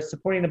we were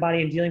supporting the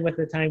body and dealing with at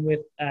the time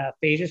with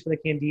phages for the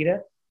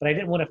candida, but I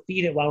didn't want to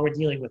feed it while we're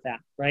dealing with that,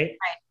 right?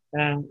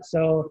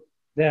 So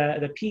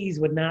the peas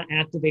would not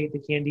activate the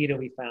candida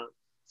we found.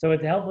 So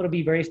it's helpful to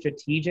be very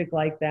strategic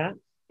like that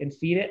and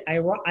feed it. I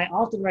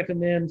often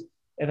recommend,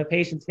 if a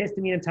patient's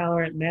histamine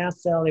intolerant,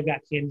 mast cell, they've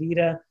got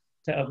candida,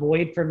 to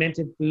avoid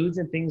fermented foods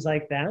and things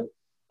like that.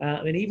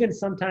 And even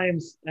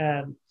sometimes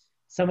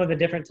some of the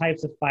different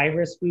types of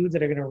fibrous foods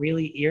that are going to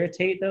really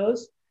irritate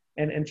those,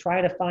 and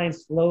try to find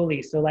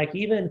slowly. So like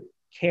even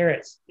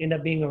carrots end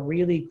up being a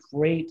really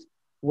great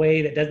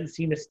way that doesn't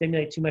seem to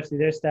stimulate too much of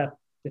their stuff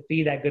to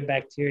feed that good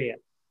bacteria.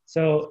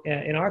 So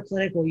in our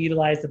clinic, we'll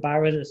utilize the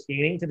bioresonance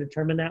staining to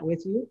determine that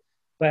with you,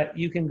 but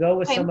you can go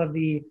with some of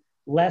the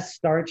less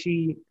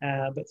starchy,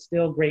 but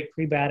still great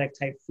prebiotic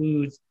type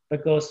foods,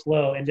 but go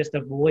slow and just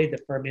avoid the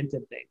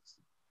fermented things.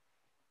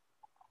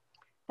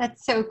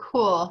 That's so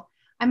cool.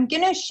 I'm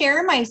going to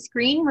share my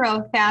screen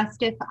real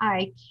fast if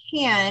I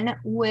can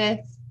with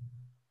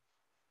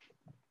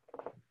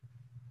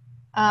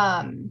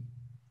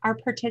our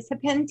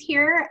participants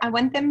here. I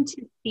want them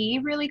to see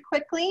really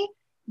quickly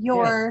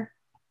your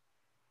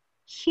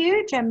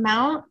huge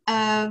amount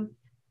of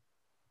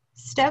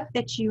stuff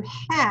that you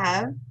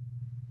have.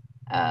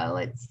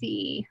 Let's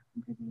see.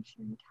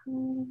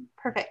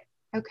 Perfect.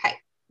 Okay,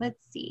 let's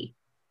see.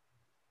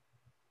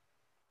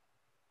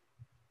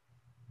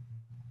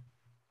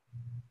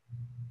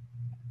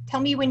 Tell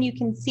me when you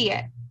can see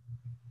it.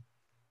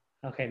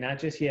 Okay, not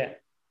just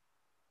yet.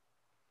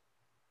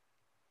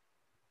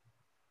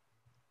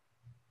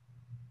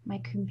 My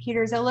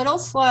computer's a little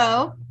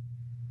slow.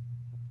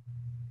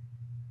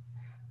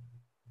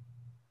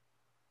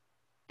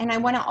 And I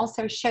want to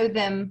also show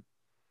them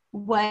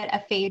what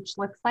a phage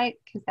looks like,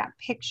 because that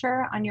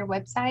picture on your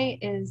website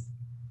is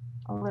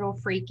a little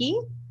freaky.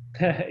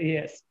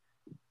 Yes,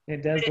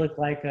 it does look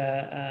like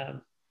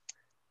a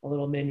a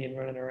little minion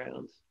running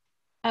around.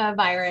 A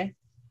virus.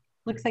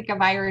 Looks like a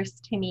virus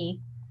to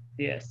me.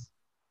 Yes.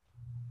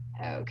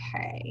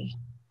 Okay.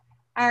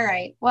 All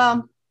right.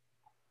 Well,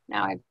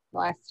 now I've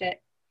lost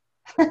it.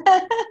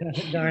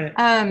 Darn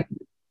it.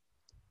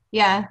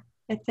 Yeah,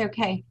 it's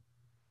okay.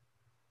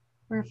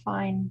 We're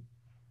fine.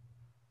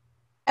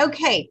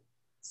 Okay.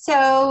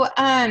 So,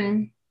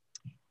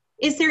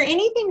 is there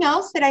anything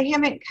else that I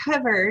haven't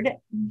covered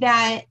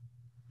that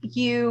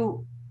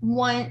you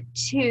want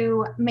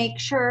to make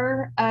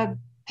sure a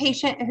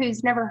patient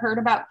who's never heard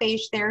about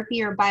phage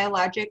therapy or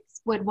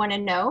biologics would want to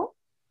know?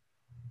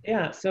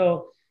 Yeah.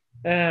 So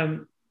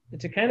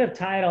to kind of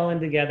tie it all in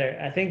together,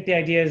 I think the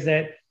idea is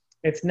that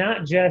it's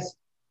not just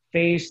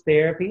phage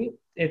therapy,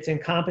 it's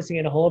encompassing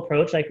in a whole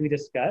approach like we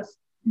discussed.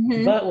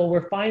 Mm-hmm. But what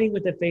we're finding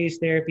with the phage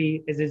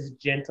therapy is it's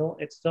gentle.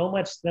 It's so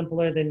much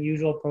simpler than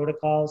usual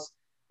protocols.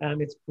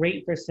 It's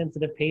great for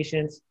sensitive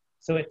patients.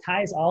 So it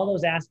ties all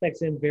those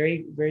aspects in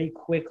very, very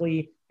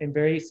quickly and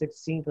very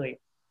succinctly.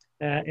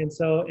 And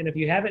if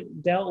you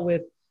haven't dealt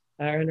with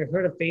or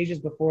heard of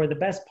phages before, the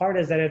best part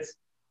is that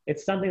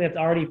it's something that's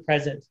already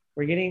present.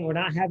 We're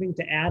not having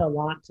to add a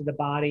lot to the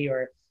body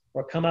or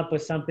come up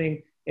with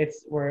something.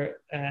 It's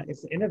an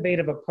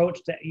innovative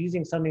approach to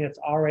using something that's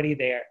already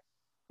there.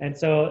 And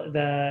so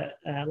the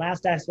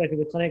last aspect of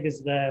the clinic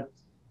is the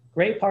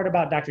great part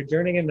about Dr.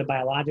 Jernigan, the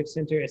Biologics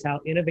Center, is how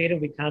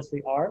innovative we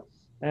constantly are.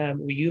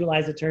 We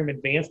utilize the term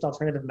advanced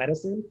alternative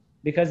medicine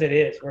because it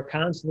is. We're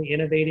constantly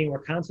innovating. We're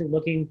constantly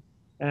looking,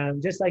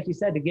 just like you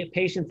said, to get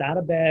patients out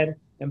of bed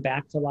and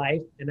back to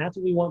life. And that's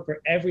what we want for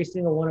every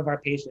single one of our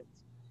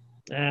patients.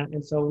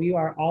 And so we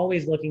are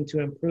always looking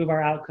to improve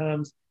our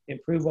outcomes,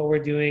 improve what we're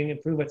doing,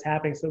 improve what's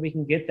happening so we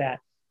can get that.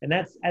 And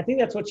I think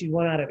that's what you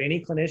want out of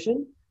any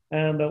clinician.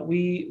 But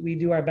we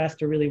do our best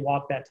to really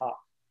walk that talk.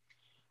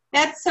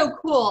 That's so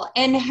cool.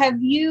 And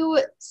have you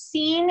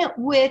seen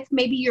with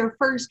maybe your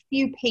first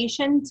few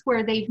patients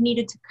where they've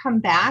needed to come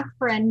back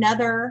for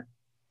another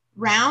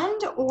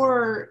round,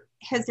 or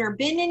has there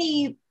been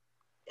any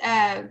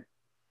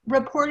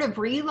report of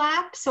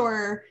relapse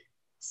or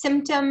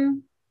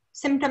symptoms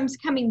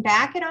coming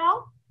back at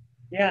all?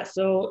 Yeah,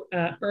 so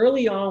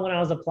early on when I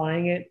was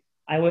applying it,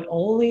 I would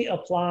only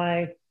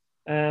apply,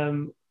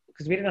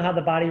 because we didn't know how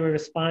the body would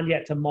respond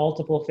yet to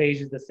multiple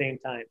phages at the same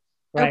time,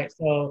 right? Okay.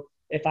 So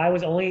if I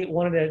was only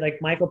wanted to, like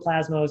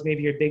mycoplasma was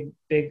maybe your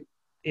big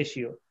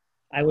issue,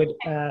 I would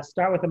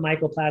start with the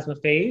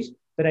mycoplasma phage,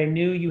 but I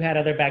knew you had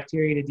other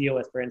bacteria to deal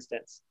with, for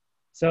instance.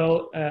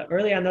 So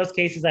early on those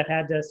cases, I've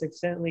had to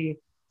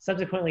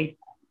subsequently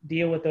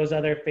deal with those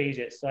other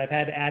phages. So I've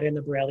had to add in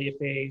the Borrelia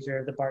phage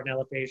or the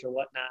Bartonella phage or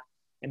whatnot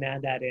and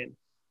add that in.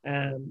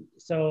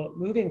 So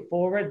moving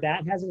forward,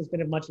 that hasn't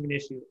been much of an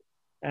issue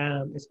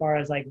as far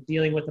as like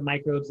dealing with the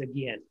microbes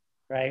again,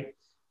 right?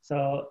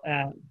 So,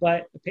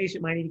 but the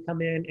patient might need to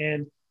come in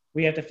and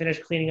we have to finish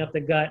cleaning up the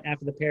gut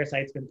after the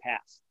parasite's been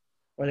passed.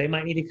 Or they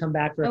might need to come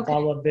back for a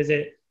follow-up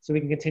visit so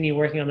we can continue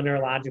working on the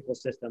neurological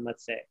system,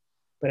 let's say.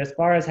 But as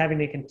far as having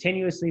to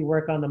continuously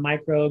work on the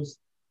microbes,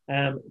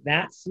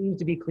 that seems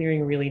to be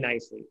clearing really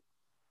nicely.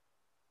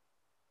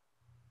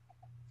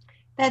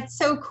 That's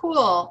so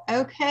cool.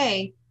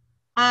 Okay.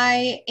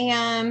 I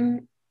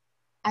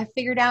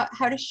figured out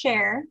how to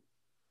share.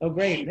 Oh,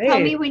 great. Hey. Tell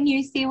me when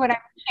you see what I'm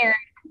sharing.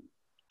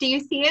 Do you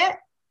see it?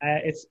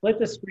 It split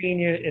the screen.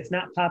 It's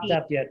not popped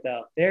up yet,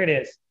 though. There it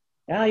is.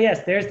 Ah,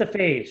 yes, there's the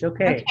phage.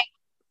 Okay.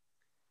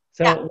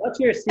 So yeah. What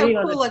you're seeing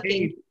on the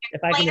page,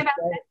 if I can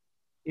explain,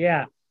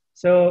 yeah.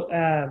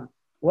 So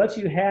what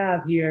you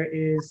have here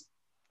is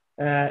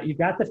you've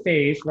got the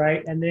phage,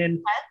 right? And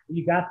then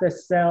you got the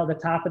cell, the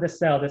top of the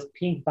cell, this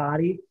pink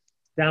body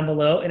down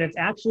below, and it's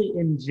actually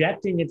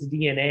injecting its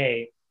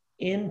DNA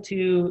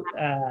into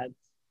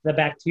the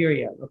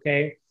bacteria,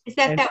 okay? Is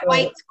that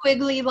white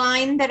squiggly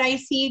line that I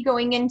see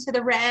going into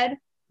the red?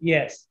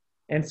 Yes.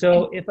 And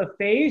so if a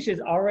phage is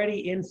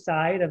already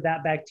inside of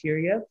that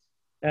bacteria,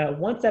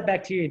 once that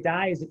bacteria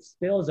dies, it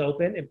spills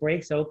open, it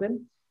breaks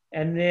open,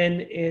 and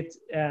then it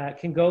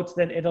can go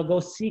to it'll go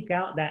seek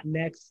out that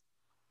next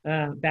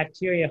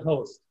bacteria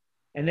host,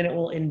 and then it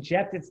will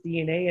inject its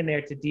DNA in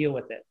there to deal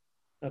with it,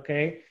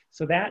 okay?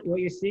 So that,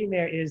 what you're seeing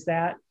there is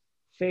that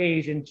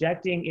phage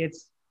injecting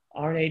its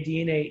RNA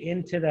DNA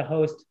into the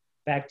host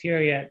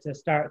bacteria to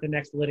start the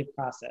next lytic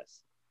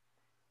process.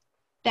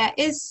 That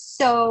is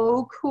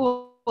so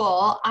cool.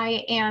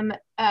 I am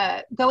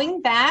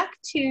going back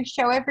to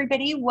show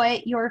everybody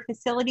what your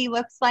facility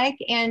looks like.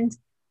 And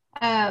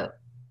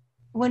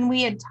when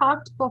we had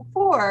talked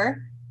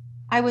before,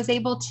 I was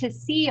able to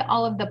see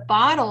all of the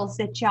bottles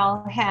that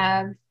y'all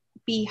have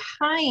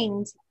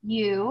behind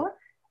you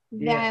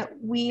that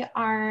we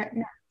are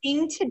not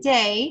seeing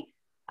today.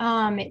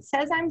 It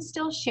says I'm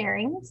still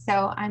sharing,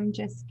 so I'm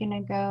just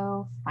gonna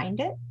go find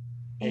it.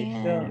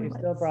 You're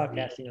still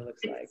broadcasting, it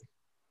looks like.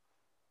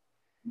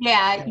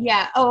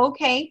 Yeah. Oh,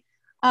 okay.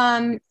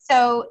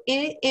 So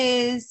it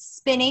is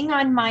spinning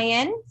on my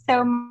end.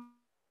 So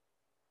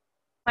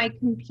my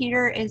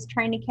computer is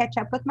trying to catch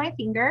up with my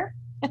finger.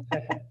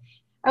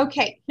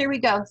 Okay, here we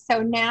go.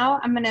 So now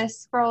I'm gonna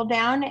scroll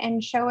down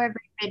and show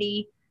everybody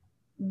City,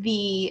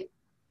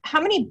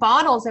 how many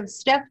bottles of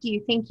stuff do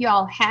you think you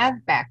all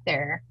have back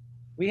there?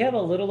 We have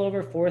a little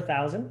over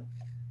 4,000.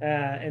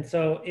 And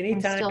so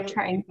anytime still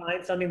trying. you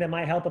find something that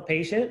might help a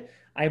patient,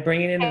 I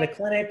bring it into the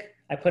clinic,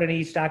 I put it in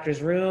each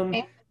doctor's room.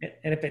 Okay.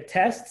 And if it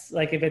tests,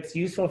 like if it's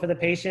useful for the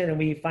patient and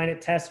we find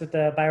it tests with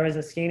the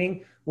bioresonance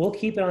scanning, we'll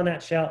keep it on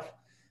that shelf.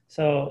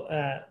 So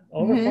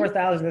over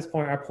 4,000 at this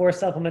point. Our poor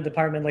supplement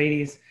department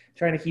ladies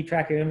trying to keep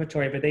track of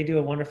inventory, but they do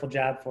a wonderful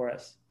job for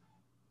us.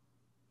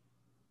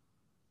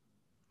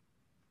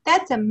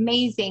 That's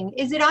amazing.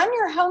 Is it on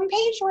your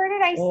homepage? Where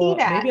did I see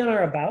that? Maybe on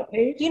our About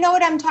page. You know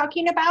what I'm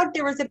talking about?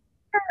 There was a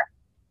picture.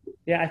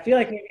 Yeah, I feel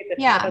like maybe at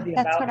the top of the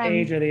About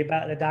page or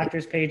the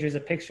doctor's page, there's a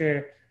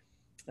picture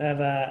of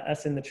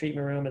us in the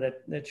treatment room or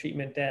the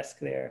treatment desk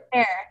there.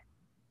 There.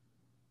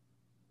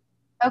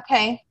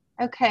 Okay.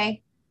 I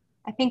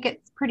think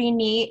it's pretty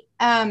neat.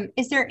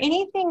 Is there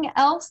anything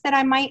else that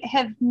I might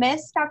have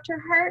missed,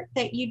 Dr. Hart,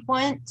 that you'd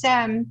want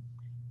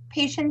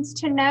patients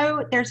to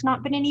know? There's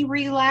not been any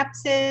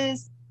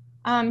relapses.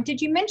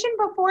 Did you mention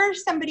before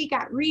somebody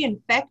got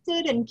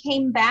reinfected and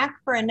came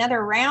back for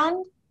another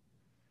round?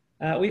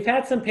 We've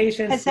had some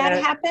patients. Has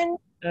that happened?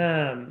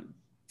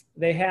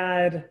 They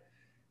had,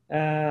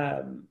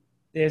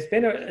 there's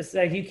been,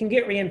 you can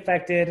get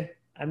reinfected.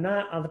 I'm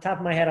not on the top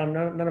of my head on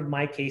none of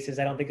my cases,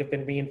 I don't think have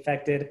been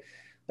reinfected,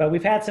 but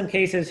we've had some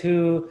cases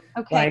who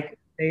like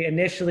they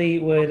initially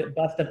would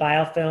buff the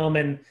biofilm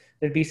and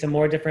there'd be some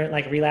more different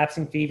like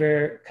relapsing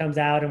fever comes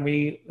out and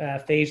we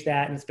phage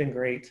that and it's been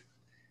great.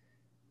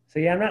 So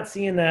yeah, I'm not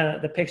seeing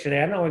the picture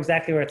there. I don't know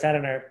exactly where it's at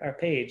on our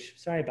page.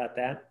 Sorry about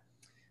that.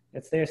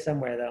 It's there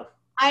somewhere though.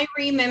 I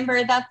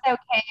remember, that's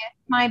okay.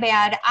 My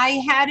bad.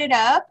 I had it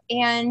up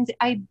and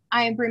I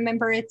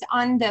remember it's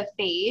on the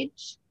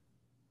phage.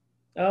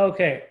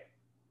 Okay.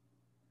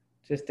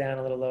 Just down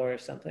a little lower or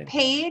something.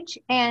 Page,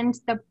 and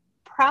the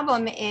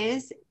problem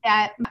is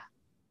that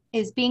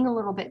is being a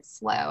little bit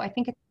slow. I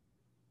think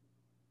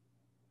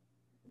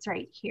it's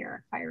right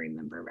here, if I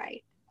remember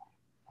right.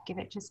 Give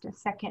it just a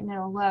second and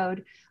it'll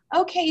load.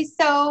 Okay,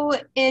 so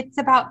it's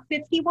about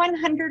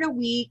 $5,100 a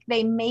week.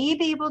 They may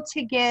be able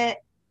to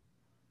get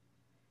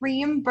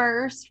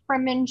reimbursed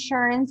from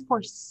insurance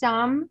for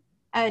some,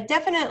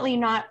 definitely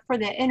not for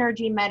the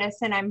energy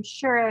medicine, I'm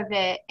sure of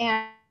it,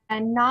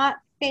 and not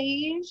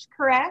phage,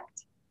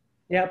 correct?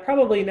 Yeah,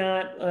 probably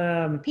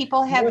not.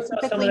 People have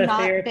typically some of the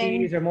not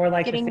therapies or more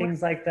like the getting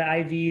things like the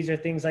IVs or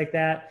things like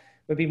that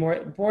would be more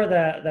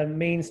the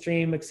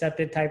mainstream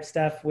accepted type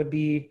stuff would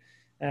be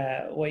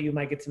what you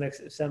might get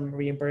some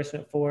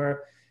reimbursement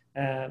for.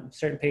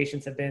 Certain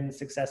patients have been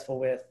successful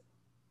with.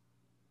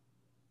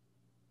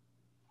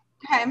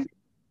 Okay.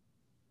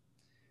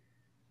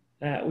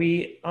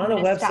 We on the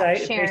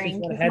website, if patients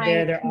want to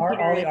head there are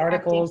all the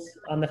articles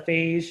on the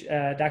phage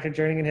Dr.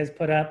 Jernigan has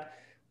put up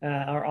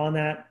are on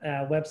that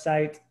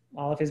website.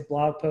 All of his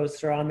blog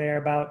posts are on there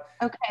about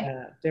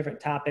different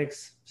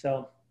topics.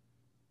 So.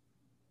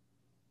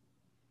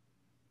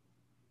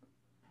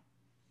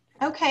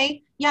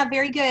 Okay. Yeah,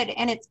 very good.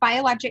 And it's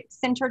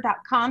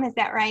biologicscenter.com. Is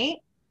that right?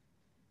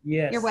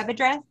 Yes. Your web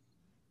address?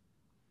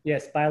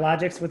 Yes.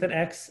 Biologics with an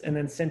X and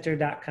then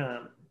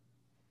center.com.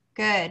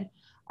 Good.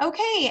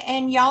 Okay.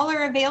 And y'all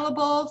are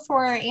available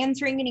for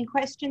answering any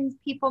questions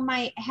people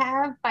might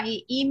have by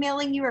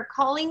emailing you or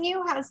calling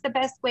you. How's the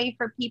best way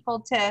for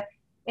people to,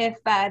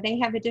 if they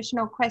have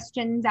additional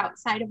questions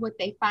outside of what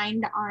they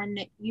find on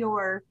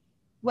your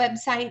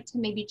website, to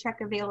maybe check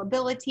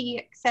availability,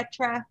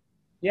 etc.?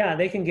 Yeah,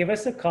 they can give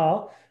us a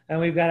call. And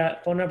we've got a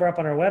phone number up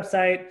on our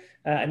website.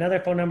 Another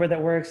phone number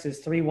that works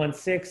is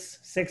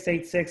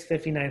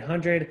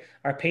 316-686-5900.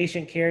 Our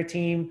patient care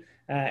team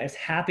is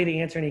happy to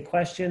answer any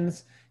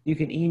questions. You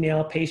can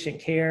email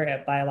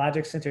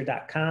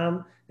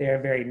patientcare@biologicscenter.com. They are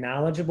very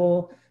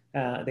knowledgeable.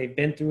 They've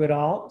been through it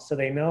all, so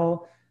they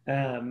know.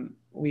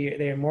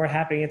 They're more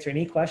happy to answer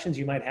any questions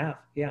you might have.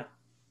 Yeah.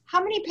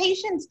 How many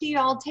patients do you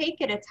all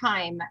take at a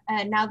time?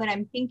 Now that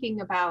I'm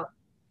thinking about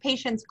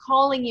patients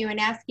calling you and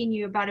asking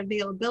you about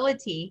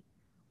availability,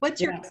 what's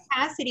your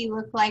capacity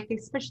look like?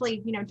 Especially,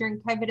 during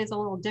COVID is a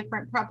little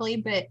different probably,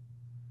 but.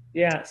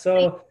 Yeah,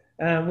 so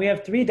we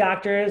have 3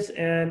 doctors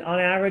and on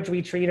average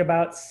we treat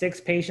about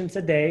 6 patients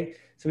a day.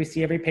 So we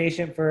see every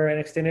patient for an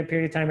extended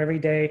period of time every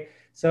day.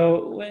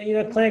 So,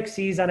 clinic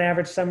sees on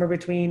average somewhere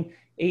between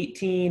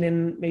 18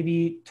 and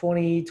maybe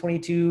 20,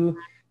 22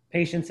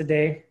 patients a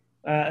day.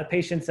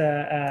 Patients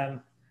a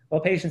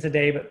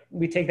day, but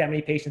we take that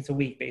many patients a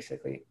week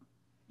basically.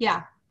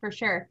 Yeah, for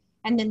sure.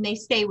 And then they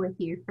stay with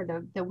you for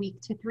the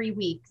week to 3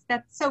 weeks.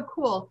 That's so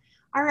cool.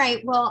 All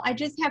right. Well, I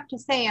just have to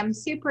say I'm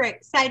super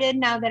excited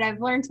now that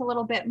I've learned a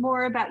little bit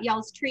more about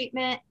y'all's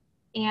treatment.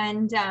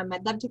 And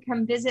I'd love to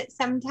come visit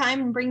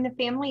sometime and bring the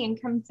family and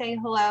come say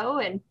hello.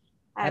 And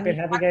happy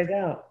to have you guys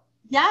out.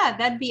 Yeah,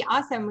 that'd be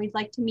awesome. We'd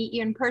like to meet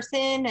you in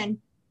person. And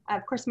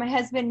of course, my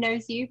husband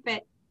knows you,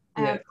 but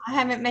I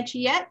haven't met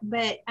you yet.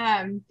 But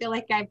feel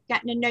like I've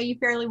gotten to know you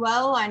fairly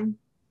well on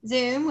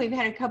Zoom. We've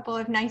had a couple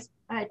of nice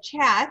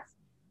chats.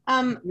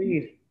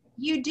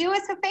 You do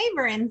us a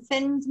favor and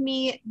send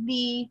me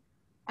the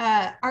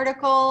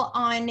article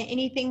on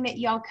anything that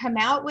y'all come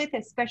out with,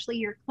 especially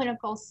your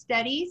clinical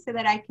study, so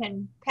that I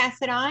can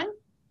pass it on?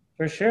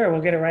 For sure,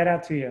 we'll get it right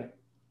out to you.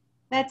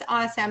 That's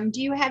awesome.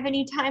 Do you have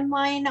any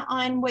timeline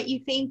on what you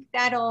think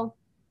that'll,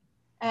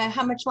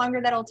 how much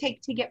longer that'll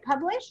take to get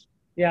published?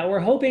 Yeah, we're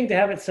hoping to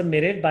have it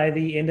submitted by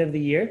the end of the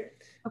year.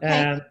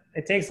 Okay.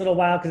 It takes a little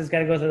while because it's got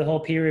to go through the whole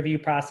peer review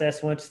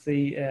process once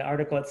the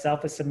article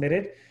itself is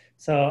submitted.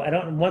 So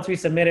once we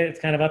submit it, it's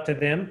kind of up to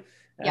them.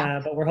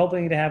 Yeah. But we're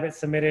hoping to have it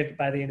submitted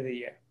by the end of the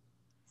year.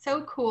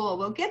 So cool.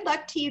 Well, good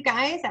luck to you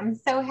guys. I'm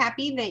so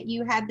happy that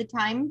you had the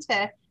time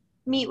to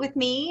meet with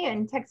me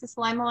and Texas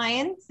Lyme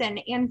Alliance and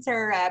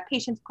answer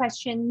patients'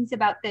 questions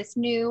about this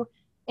new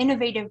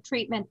innovative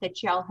treatment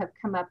that y'all have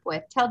come up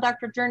with. Tell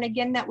Dr. Jern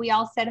again that we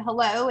all said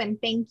hello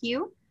and thank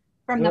you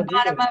from the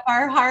bottom of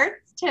our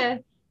hearts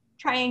to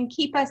try and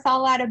keep us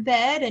all out of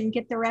bed and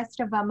get the rest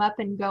of them up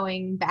and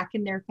going back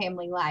in their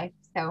family life.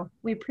 So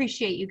we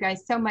appreciate you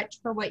guys so much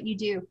for what you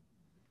do.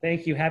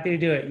 Thank you. Happy to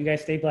do it. You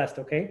guys stay blessed,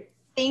 okay?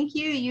 Thank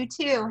you. You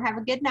too. Have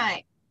a good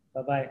night.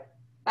 Bye-bye.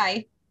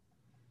 Bye.